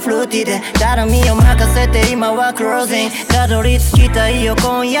こかフルーティーでただ身を任せて今はクロージングたどり着きたいよ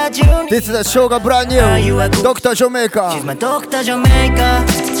今夜中に This is a show がブランニュードクタージャメイカ She's my ドクタージャメイカ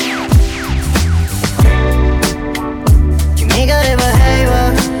君があれば平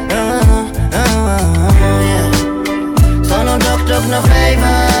和、yeah その独特なフレーバ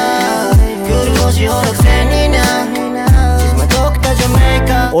ー夜星ほど癖にな She's my ドクタージャメイ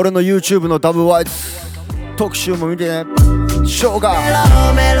カ俺の YouTube のダブワイツ特集も見てねショーが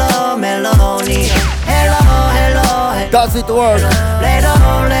メロメロに Hello Hello Does it work? Let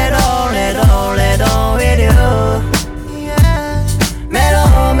on Let on Let on Let on with youメロ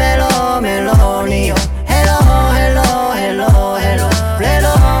メロメロに Hello Hello Hello Hello Let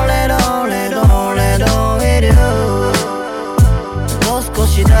on Let on Let on Let on with you もう少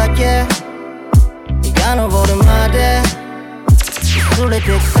しだけ日が昇るまで忘れて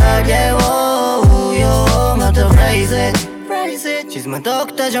く下げようよまた Phrase it She's my ド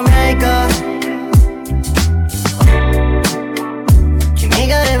クタージャメイカ君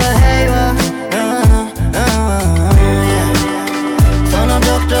があれば平和、yeah その独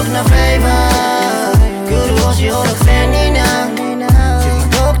特なフレーバー夜星ほど癖にな She's my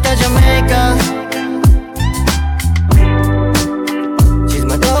ドクタージャメイカ She's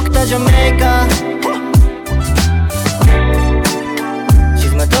my ドクタージャメイカ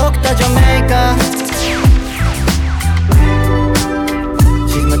She's my ドクタージャメイカ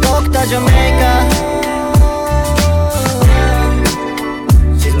She's my ドクタージャメイカ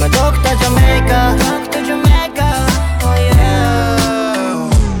She's my ドクタージャメイカ Dr. Jamaica Oh yeah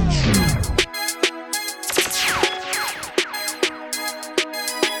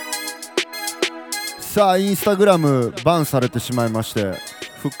さあインスタグラムバンされてしまいまして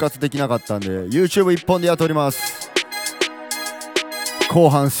復活できなかったんで YouTube 一本でやっております後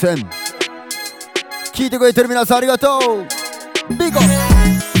半戦聞いてくれてる皆さんありがとうビゴ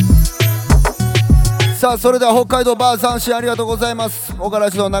さあそれでは北海道バー三振ありがとうございます小柄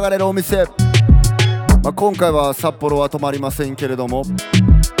寺の流れるお店、今回は札幌は止まりませんけれども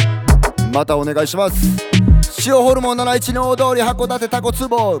またお願いします塩ホルモン71の大通り函館タコツ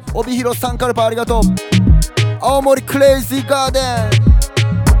ボ帯広サンカルパありがとう青森クレイジーガーデン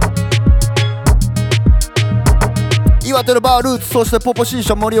岩手のバールーツそしてポポシー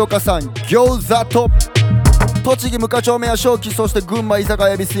ション盛岡さん餃子と栃木無課町目や正気そして群馬居酒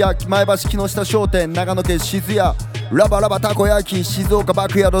屋恵比寿焼前橋木下商店長野県静谷ラバラバたこ焼き静岡バ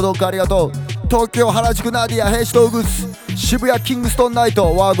ックヤードドッグありがとう東京原宿ナディア兵士道具渋谷キングストンナイ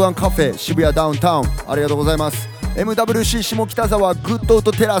トワーグワンカフェ渋谷ダウンタウンありがとうございます MWC 下北沢グッドウッ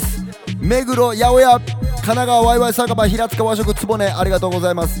ドテラス目黒八百屋神奈川ワイワイ酒場平塚和食つぼねありがとうご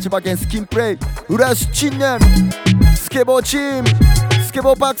ざいます千葉県スキンプレイ浦安陳年スケボーチームスケ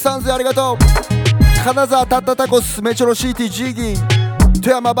ボーパークサンズありがとう金沢タッタタコスメチョロシティジーギン富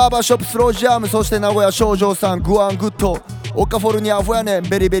山バーバーショップスロージアムそして名古屋少女さんグワングッドオカフォルニアフォヤネン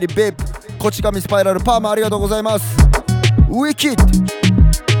ベリベリベイプこち亀スパイラルパーマありがとうございますウィキッド。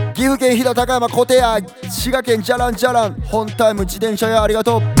岐阜県飛騨高山小手屋、滋賀県じゃらんじゃらん、本タイム自転車屋ありが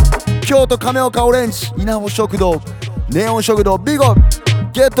とう。京都亀岡オレンジ、稲穂食堂、ネオン食堂、ビゴ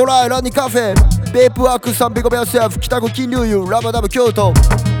ゲットライラニカフェ、ベープワークさんビゴベアセーフ、北区金龍湯、ラバダブ京都、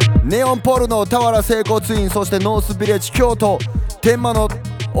ネオンポルノ、田原整骨院、そしてノースビレッジ京都、天満の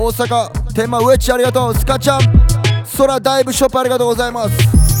大阪、天満ウェッジありがとう。スカちゃん、空ダイブショップありがとうございます。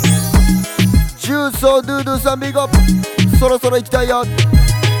ジュースをドゥドゥさんビゴ、そろそろ行きたいよ。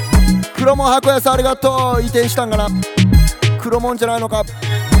黒門箱屋さんありがとう。移転したんかな、黒門じゃないのか。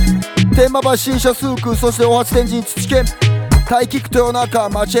天満橋新車スーク、そして大橋天神土県、大菊豊中、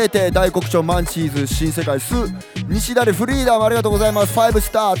マチェーテ、大黒町マンチーズ、新世界ス西成フリーダムありがとうございます。5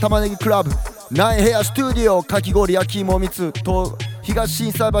スター玉ねぎクラブ、ナインヘアスタジオ、かき氷焼き芋蜜と東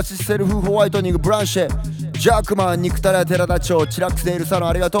心斎橋セルフホワイトニングブランシェ、ジャークマン肉たら寺田町、チラックスネイルサロン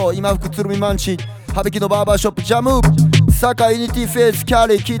ありがとう。今福鶴見マンチ、羽引きのバーバーショップジャム、坂ユニティフェイスキャ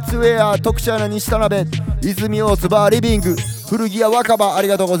リーキッズウェア、特茶屋西田辺、泉大津バーリビング、古着屋若葉あり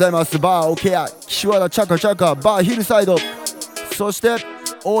がとうございます。バーオケア、岸和田チャカチャカ、バーヒルサイド、そして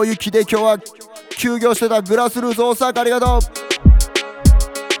大雪で今日は休業してたグラスルーズ大阪ありがとう。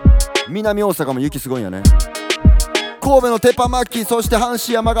南大阪も雪すごいんやね。神戸の鉄板マッキー、そして阪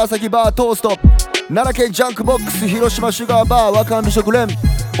神山ヶ崎バートースト、奈良県ジャンクボックス、広島シュガーバー、若美食連、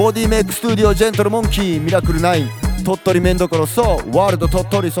ボディメイクスタジオジェントルモンキー、ミラクル9、鳥取めんどころそうワールド鳥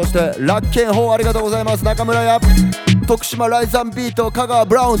取、そしてラッケンホーありがとうございます。中村屋、徳島ライザンビート、香川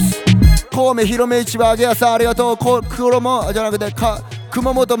ブラウンス、神戸広め市場揚げ屋さんありがとう。黒もじゃなくて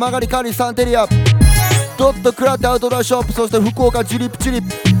熊本曲がりカリサンテリア、ドットクラッテアウトドアショップ、そして福岡チュリップチュリッ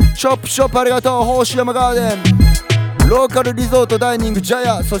プショップショップありがとう。星山ガーデン、ローカルリゾートダイニングジャ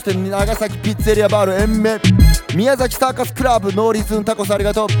ヤ、そして長崎ピッツェリアバールエンメ、宮崎サーカスクラブ、ノーリズンタコスあり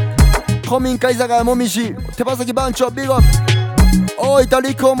がとう。古民家居酒屋もみじ、手羽先番長ビゴ、大分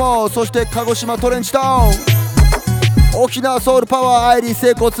リコモ、そして鹿児島トレンチタウン、沖縄ソウルパワーアイリー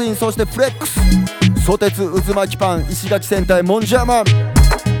整骨院、そしてフレックス、ソテツ渦巻きパン、石垣戦隊モンジャーマン、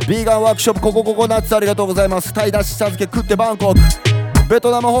ビーガンワークショップココナッツありがとうございます。タイだし茶漬け食ってバンコク、ベ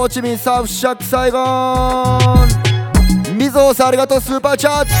トナムホーチミンサーフシャックサイゴン、みぞうさんありがとう。スーパーチ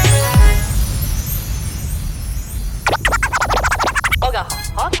ャートオガホ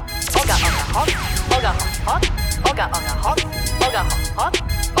ッオガホッオガホッオガホッオガホッ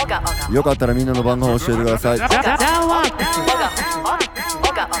オガホッ、よかったらみんなの番号教えてください。ジャワックスオガホッ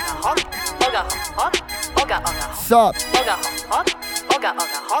オガホッオガホッオガホッ、さあオガホッオガホッ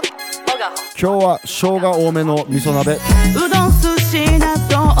オガホッ、今日は生姜多めの味噌鍋、うどん寿司納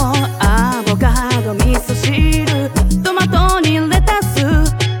豆アボカド味噌汁、トマトにレタス、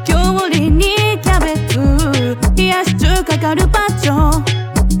きゅうりにキャベツ、冷やし中華カルパッチョ、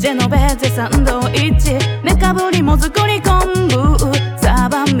ジェノベーゼサンドイッチ、メカブリもずくり昆布、サ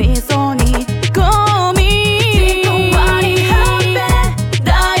バ味噌煮込み、ちくわにはんぺ、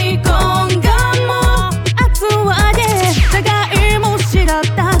大根がも厚揚げ、じゃがいも白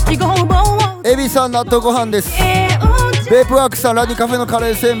滝ごぼう、エビさん納豆ご飯です。ベープワークさんラニカフェのカ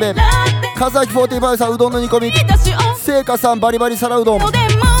レーせんべい、風崎45さんうどんの煮込み、聖火さんバリバリ皿うどん、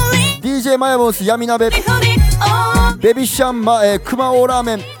 DJ マヤボンス闇鍋、ベビシャンマ熊王ラー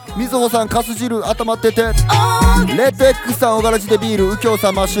メン、みずほさんかす汁温まってて、レッド X さんおがらじでビール、右京さ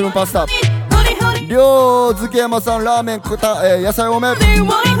んマッシュルームパスタ、両漬山さんラーメン野菜多め、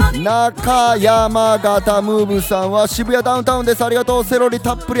中山形ムーブさんは渋谷ダウンタウンです。ありがとう。セロリ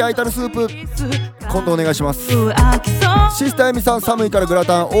たっぷりあいたるスープ今度お願いします。シスターエミさん寒いからグラ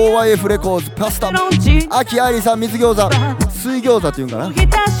タン、 OYF レコーズパスタ、秋愛理さん水餃子水餃子っていうんかな、ジ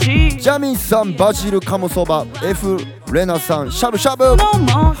ャミンさんバジル鴨そば、 F レナさんしゃぶしゃぶ、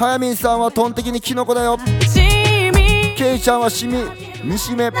はやみんさんはトンテキにキノコだよ、ケイちゃんはシミ煮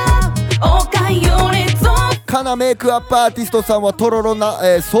しめ、カナメイクアップアーティストさんはとろろな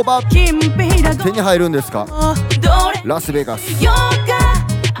そば、手に入るんですか、ラスベガス、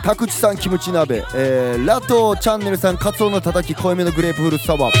タクチさんキムチ鍋、ラトーチャンネルさんカツオのたたき濃いめのグレープフルーツ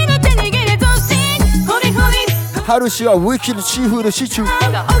サワー、ハルシはウィキッドシーフードシチュー、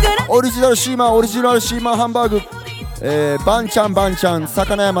オリジナルシーマンオリジナルシーマンハンバーグ、バンちゃんバンちゃん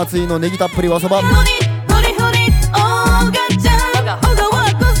魚屋松井のネギたっぷりわそば、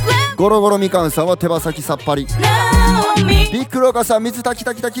ゴロゴロみかんさんは手羽先さっぱり、ビッグローカさん水炊き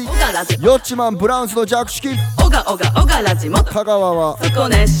炊き炊き、ヨッチマンブラウンスのジャーク式、香川は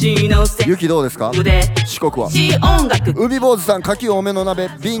雪どうですか、四国は海坊主さん牡蠣多めの鍋、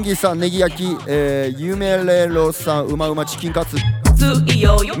ビンギさんネギ焼き、ユメレロさんうまうまチキンカツ、ミ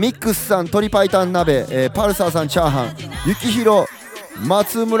ックスさん鶏白湯鍋、パルサーさんチャーハン、雪広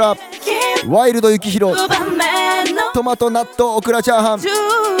松村ワイルド雪広トマト納豆オクラチャーハン。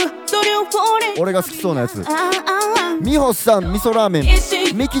俺が好きそうなやつ。みほさん味噌ラーメン。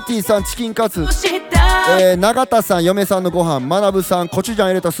ミキティさんチキンカツ。永田さん嫁さんのご飯。まなぶさんコチュジャン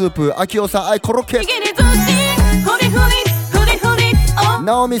入れたスープ。あきおさんあいコロッケ。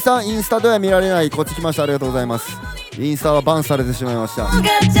なおみさんインスタどうや見られない。こっち来ました。ありがとうございます。インスタはバンされてしまいました。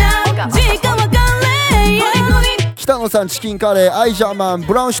北野さんチキンカレー。アイジャーマン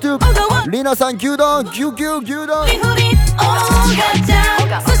ブラウンシュトゥー。リナさん牛丼牛丼。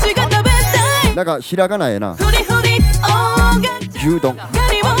なんかひらがなええな。牛丼。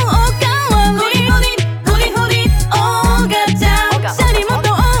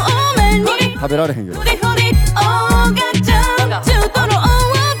食べられへんけど。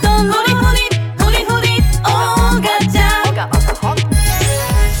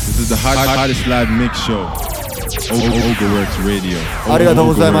This is the hottest live mix show. Ogaworks Radio. ありがとう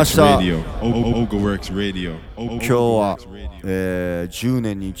ございました。Ogaworks Radio. 今日は、10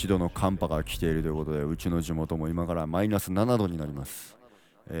年に一度の寒波が来ているということで、うちの地元も今からマイナス7度になります。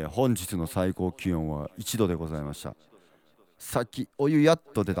本日の最高気温は1度でございました。さっきお湯やっ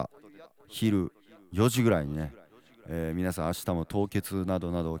と出た。昼4時ぐらいにね、皆さん明日も凍結な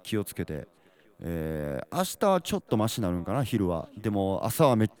どなど気をつけて、明日はちょっとマシになるんかな。昼はでも朝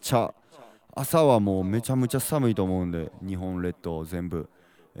はもうめちゃめちゃ寒いと思うんで、日本列島全部、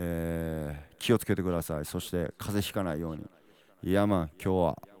気をつけてください。そして風邪ひかないように。いや今日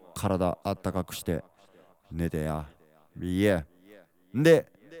は体あったかくして寝てや。いえで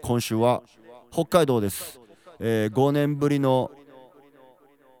今週は北海道です。5年ぶりの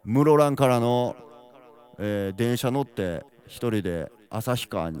室蘭からの、電車乗って一人で旭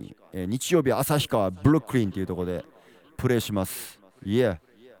川に、日曜日旭川ブルックリンっていうところでプレイします。Yeah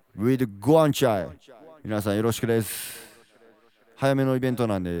with ごあんちゃい。皆さんよろしくです。早めのイベント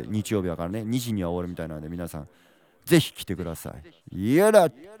なんで日曜日だからね、2時には終わるみたいなんで皆さんぜひ来てください。いやだ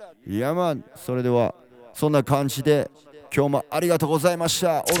いやまあそれではそんな感じで今日もありがとうございまし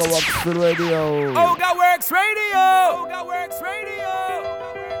た。Ogaworks Radio。Ogaworks Radio。Ogaworks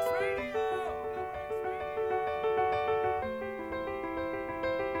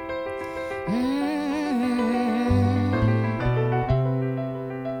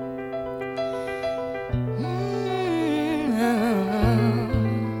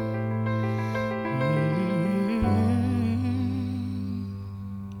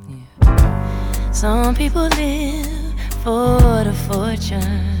people live for the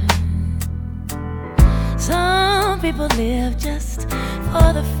fortune. Some people live just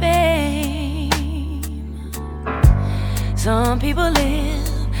for the fame. Some people live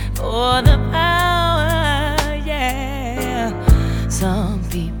for the power, yeah. Some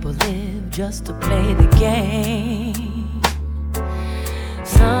people live just to play the game.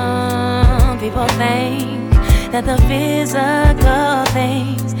 Some people think that the physical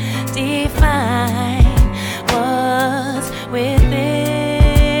things define what's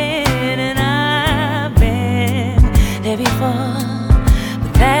within, and I've been there before,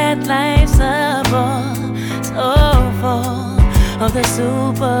 but that life's a bore, so full of the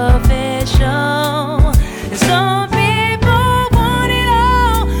superficial. And some people want it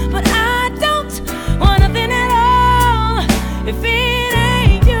all, but I don't want nothing at all. If it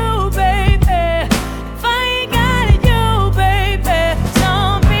ain't you, baby, if I ain't got it, you, baby.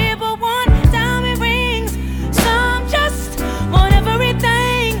 Some people want diamond rings, some just want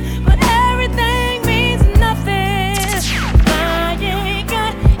everything, but everything means nothing if I ain't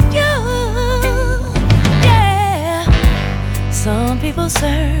got you. Yeah. Some people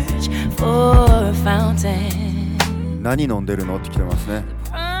search for a fountain. 何飲んでるのって来てますね。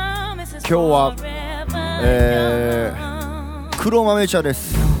今日は、黒豆茶で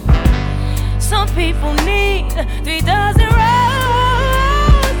す。Some people need 3 dozen roses,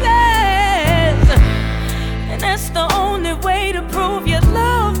 and that's the only way to prove you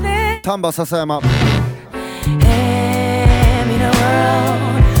love them. 丹波篠山。 Hand me the world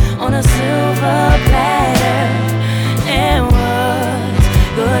on a silver platter, and what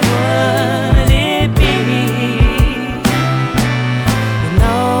good would it be with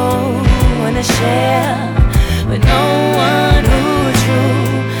no one to share, with no one who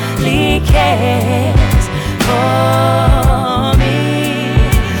truly cares for me.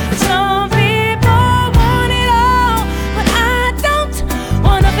 Some people want it all, but I don't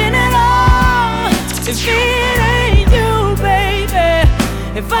want nothing at all. If it ain't you, baby,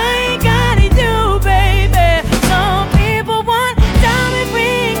 if I ain't got it, you, baby. Some people want diamond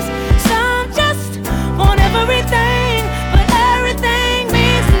rings, some just want everything, but everything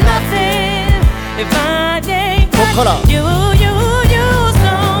means nothing if I ain't got you, you, you.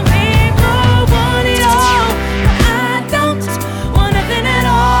 Some people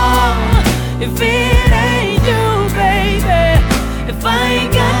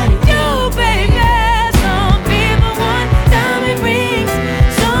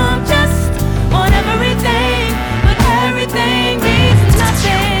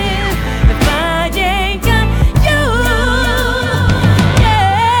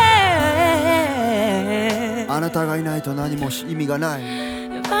ないと何も意味がない。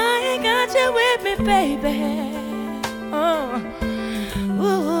 If I ain't got you with me, baby.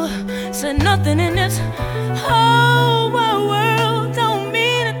 Ooh, said nothing in this whole wide world don't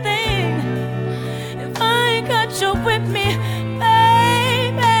mean a thing. If I ain't got you with me,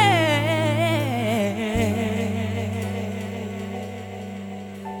 baby.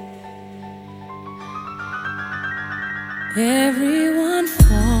 Everyone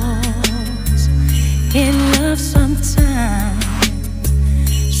falls in love sometimes.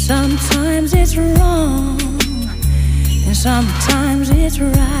 Sometimes it's wrong, and sometimes it's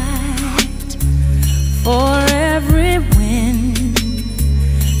right. For every win,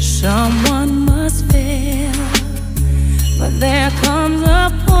 someone must fail. But there comes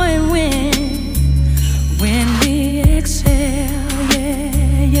a point when we exhale,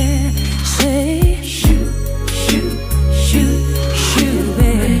 yeah, yeah. Say, shoot, shoot, shoot, shoot,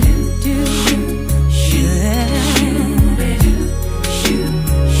 baby. Do, shoot,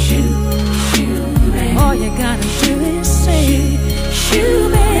 all you gotta do is say,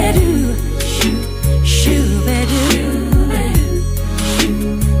 shoo-ba-doo, shoo-ba-doo,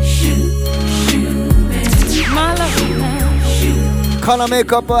 my love now. カナメイ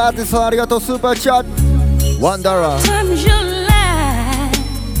クアップアーティストありがとう。スーパーチャット$1 Sometimes you lie,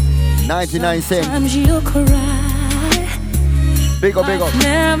 99 cents sometimes you cry. Big up, big up. Life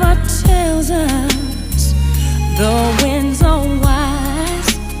never tells us the winds are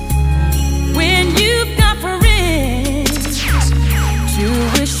wise. When you've got friends to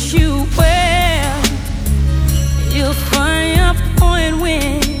wish you well, you'll find a point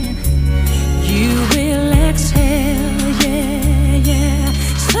when you will exhale, yeah, yeah.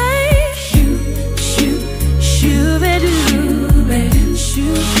 Say, shoot, shoot, shoo-ba-doo,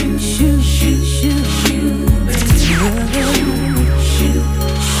 shoot, shoot, shoot, shoot, shoot,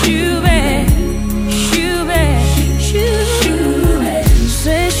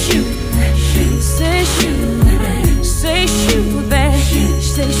 say shoot, say shoot, say shoot back,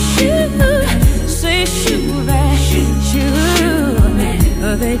 say shoot, say shoot back, shoot,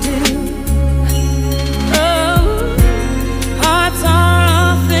 they do. Oh, hearts are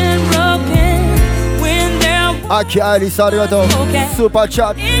often broken when they're アキアイリスありがとう。スーパーチャ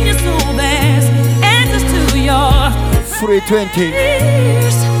ット in your soul. There's answers to your 320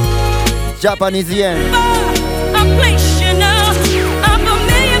 fears. ジャパニーズ円 A place you know, a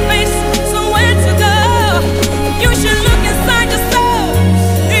familiar face, somewhere to go. You should look inside your soul.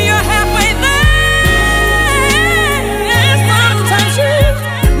 You're halfway there. Sometimes you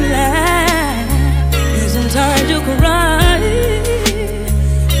laugh, sometimes you cry.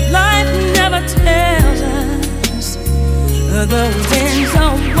 Life never tells us the winds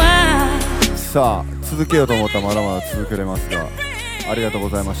are wild. さあ続けようと思ったらまだまだ続けれますが、ありがとうご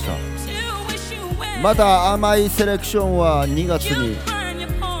ざいました。また甘いセレクションは2月に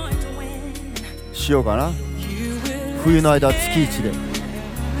しようかな。冬の間月1で。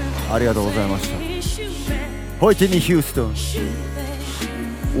ありがとうございました。ホイットニー・ヒューストン、ウ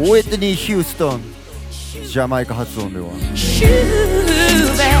ィットニー・ヒューストン、ジャマイカ発音では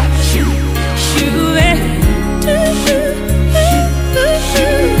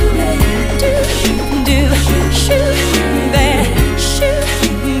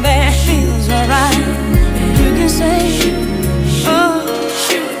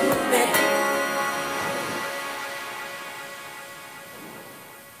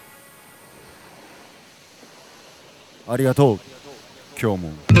ありがとう。今日も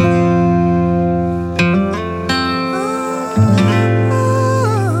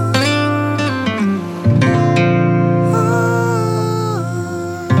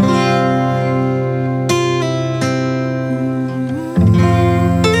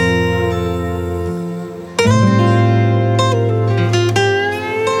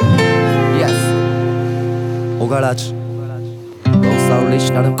オガラジ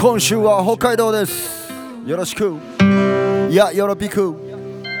今週は北海道です。よろしく。いや、よろぴく。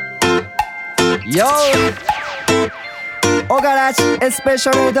Yo Ogaworks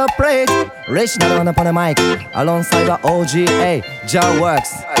especially the plate Original on the mic Alongside the OGA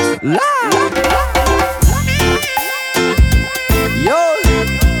Ogaworks Yo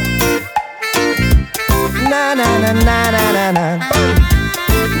Na na na na na na na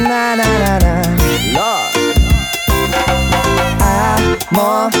Na na na na Lord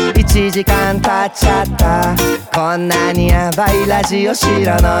もう1時間経っちゃった。こんなにヤバいラジオ知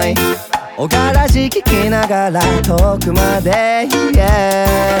らない。おがらじ聞きながら遠くまで、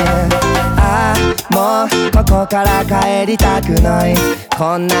yeah、もうここから帰りたくない。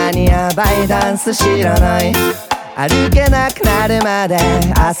こんなにヤバいダンス知らない。歩けなくなるまで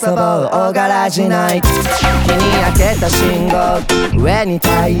遊ぼうオガラジナイト。日に焼けた信号上に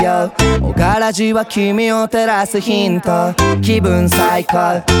太陽、オガラジは君を照らすヒント。気分最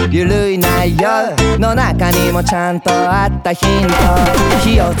高ゆるい内容の中にもちゃんとあったヒント。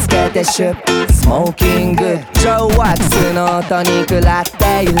火をつけてシュッスモーキング、ジョーワックスの音に食らっ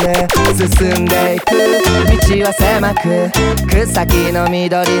ている。進んでいく道は狭く、草木の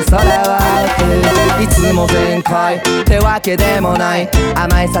緑空は青く、いつも全開ってわけでもない、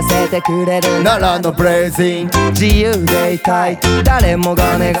甘えさせてくれる奈良のブレイジン、自由でいたい誰も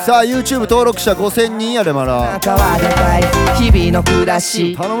が願う。さあ YouTube 登録者5000人やでまだ。中はでかい日々の暮ら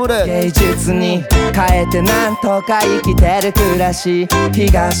し、頼むで。芸術に変えてなんとか生きてる暮らし、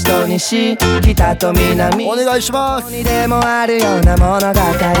東と西北と南、お願いします。どこにでもあるような物語。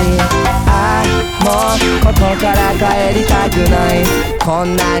ああもうここから帰りたくない、こ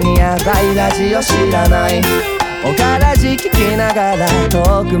んなにヤバいラジオ知らない。おからじ聞きながら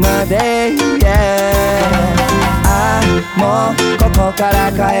遠くまで、ああもうここか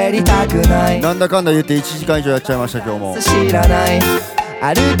ら帰りたくない。なんだかんだ言って1時間以上やっちゃいました今日も。知らない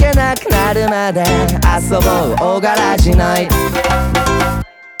歩けなくなるまで遊ぼうオガラジナイト。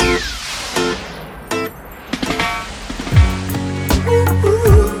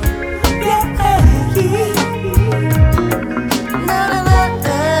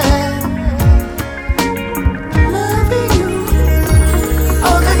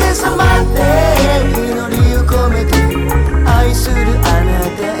愛するあな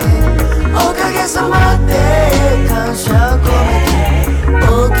たへおかげさまで感謝を込めて、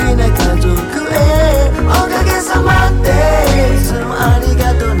大きな家族へおかげさまでいつもあり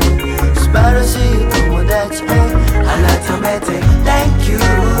がとうね、素晴らしい友達へ改めて Thank you。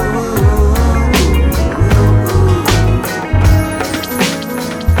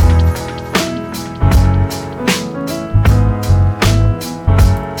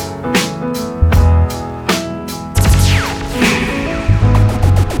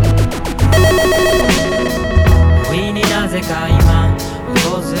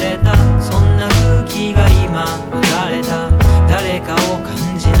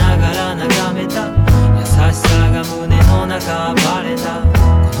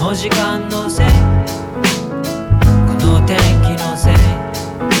時間のせい、この天気のせい、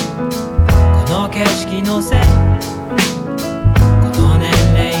この景色のせい、この年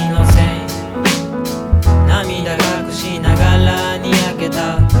齢のせい、涙隠しながらにやけ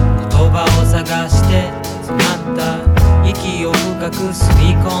た言葉を探して詰まった、息を深く吸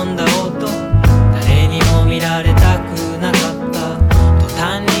い込んだ音、誰にも見られたくなかった、途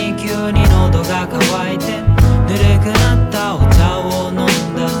端に急に喉が渇いてぬるくなったお茶を飲ん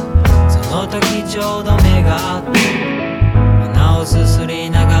だ、その時ちょうど目が合って鼻をすすり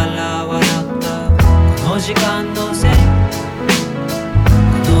ながら笑った、この時間のせい、こ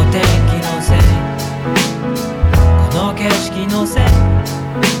の天気のせい、この景色のせい、こ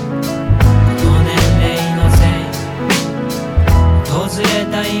の年齢のせい、訪れ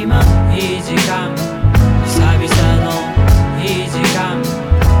た今いい時間、久々のいい時間、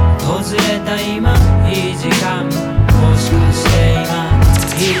訪れた今いい時間、もしかして今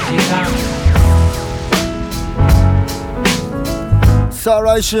いい時間。さあ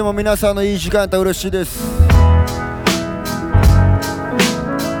来週も皆さんのいい時間やったら嬉しいです。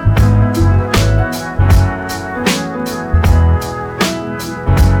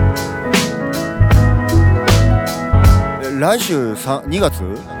来週2月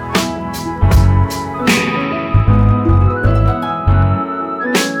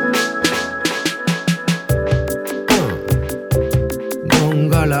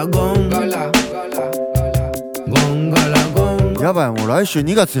やばい、もう来週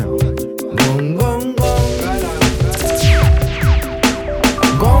2月やん。ゴンゴンゴン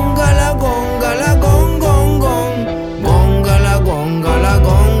ゴンガラゴンガラゴンゴンゴンゴンガラゴンガラ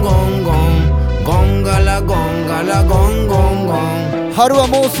ゴンゴンゴンゴンガラゴンガラゴンゴンゴン、春は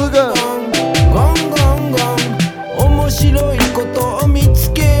もうすぐ。ゴンゴンゴン面白いことを見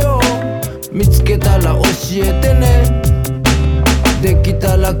つけよう、見つけたら教えてね、でき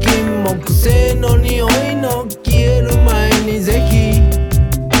たら金木犀の匂いの消える前にぜひ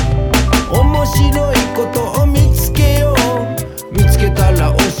面白いことを見つけよう、見つけた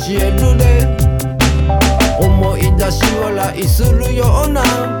ら教えるで、思い出し笑いするようなワ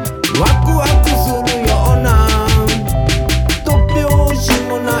クワクするような突拍子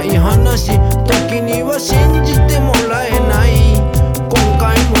もない話、時には信じてもらえない、今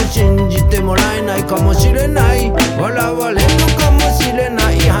回も信じてもらえないかもしれない、笑われるかもしれ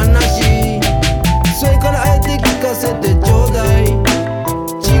ない話、それからあえて聞かせてちょうだい、違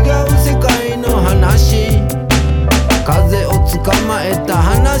う世界の話、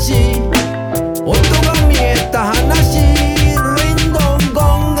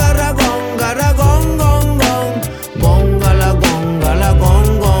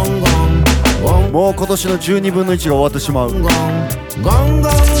年の12分の1が終わってしまう。ゴンゴンゴン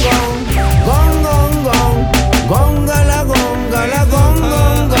ゴンゴンゴンゴンガラゴンガラゴンゴ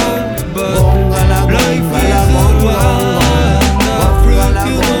ンゴンゴンガラゴンガラゴンゴンゴンゴンガラ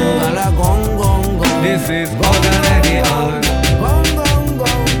ゴンガラゴンゴンゴン This is Ogaworks。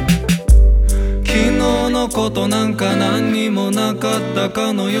昨日のことなんか何にもなかった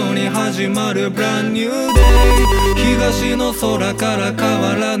かのように始まる Brand New Day。 東の空から変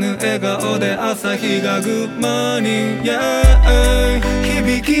わらぬ笑顔で朝日がグッマーニング、yeah、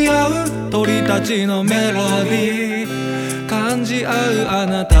響き合う鳥たちのメロディー、感じ合うあ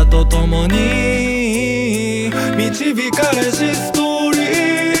なたと共に導かれしストーリー。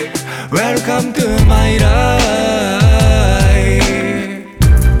 Welcome to my life。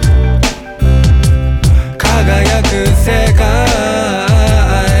 輝く世界、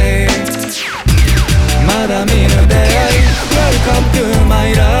まだ見ぬ出会い。 Welcome to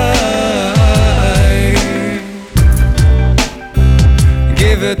my life。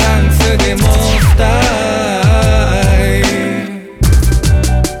 Give thanks to the most high。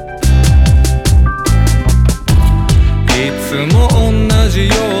 いつも同じ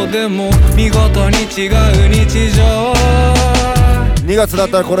ようでも見事に違う日常。2月だっ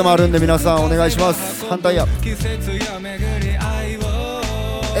たらこれもあるんで皆さんお願いします。反対や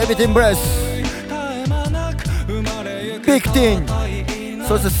Everything Bless Big Thing。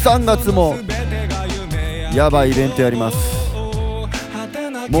 そして3月もやばいイベントやります。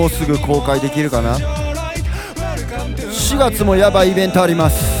もうすぐ公開できるかな。4月もやばいイベントありま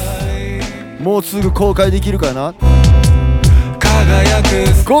す。もうすぐ公開できるかな。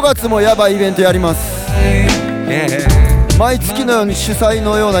5月もやばいイベントやります。毎月のように主催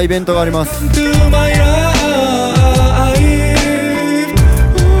のようなイベントがあります。ジ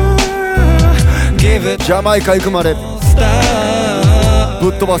ャマイカ行くまでぶ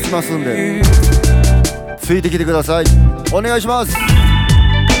っ飛ばしますんでついてきてください。お願いします。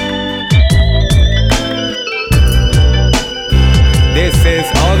This is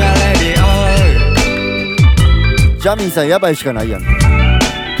Ogaworks。 ジャミンさんやばいしかないやん。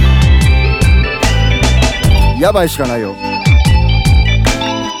やばいしかないよ。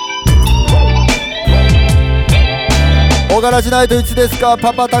オガラジナイトいつですか。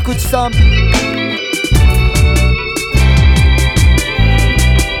パパタクチさん。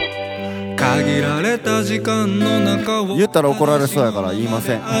限られた時間の中を言ったら怒られそうやから言いま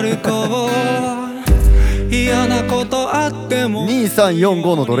せん。嫌なことあっても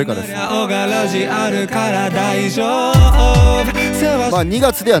2345のどれかです。オガラジあるから大丈夫。まあ2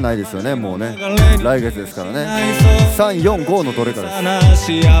月ではないですよね。もうね来月ですからね。345のどれかです。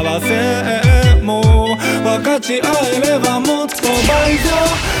幸せも分かち合えればもっと倍増。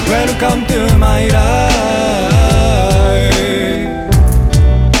 Welcome to my life。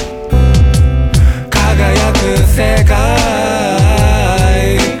 輝く世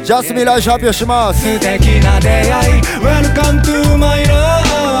界、ジャスミン来週発表します。素敵な出会い。 Welcome to my life。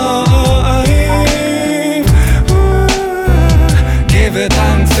 Give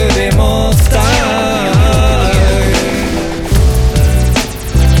thanks to the most high。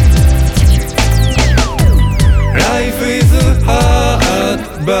 Life is hard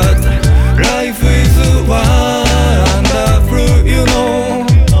but life is wonderful, you know。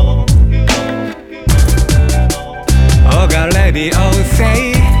 Ogaworks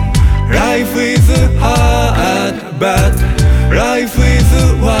say life is hard but life is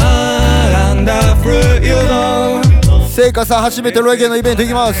wonderful, you know。 聖火さん初めてレゲエのイベント行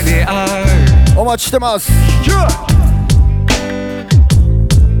きます。お待ちしてます。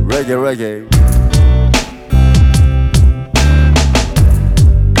レゲエレゲエ。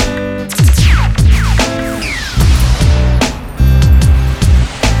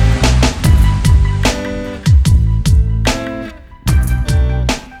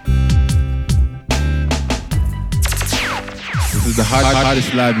This is the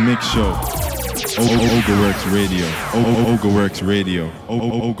hottest live mix show. Ogaworks Radio. Ogaworks Radio.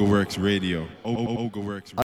 Ogaworks Radio. Ogaworks Radio.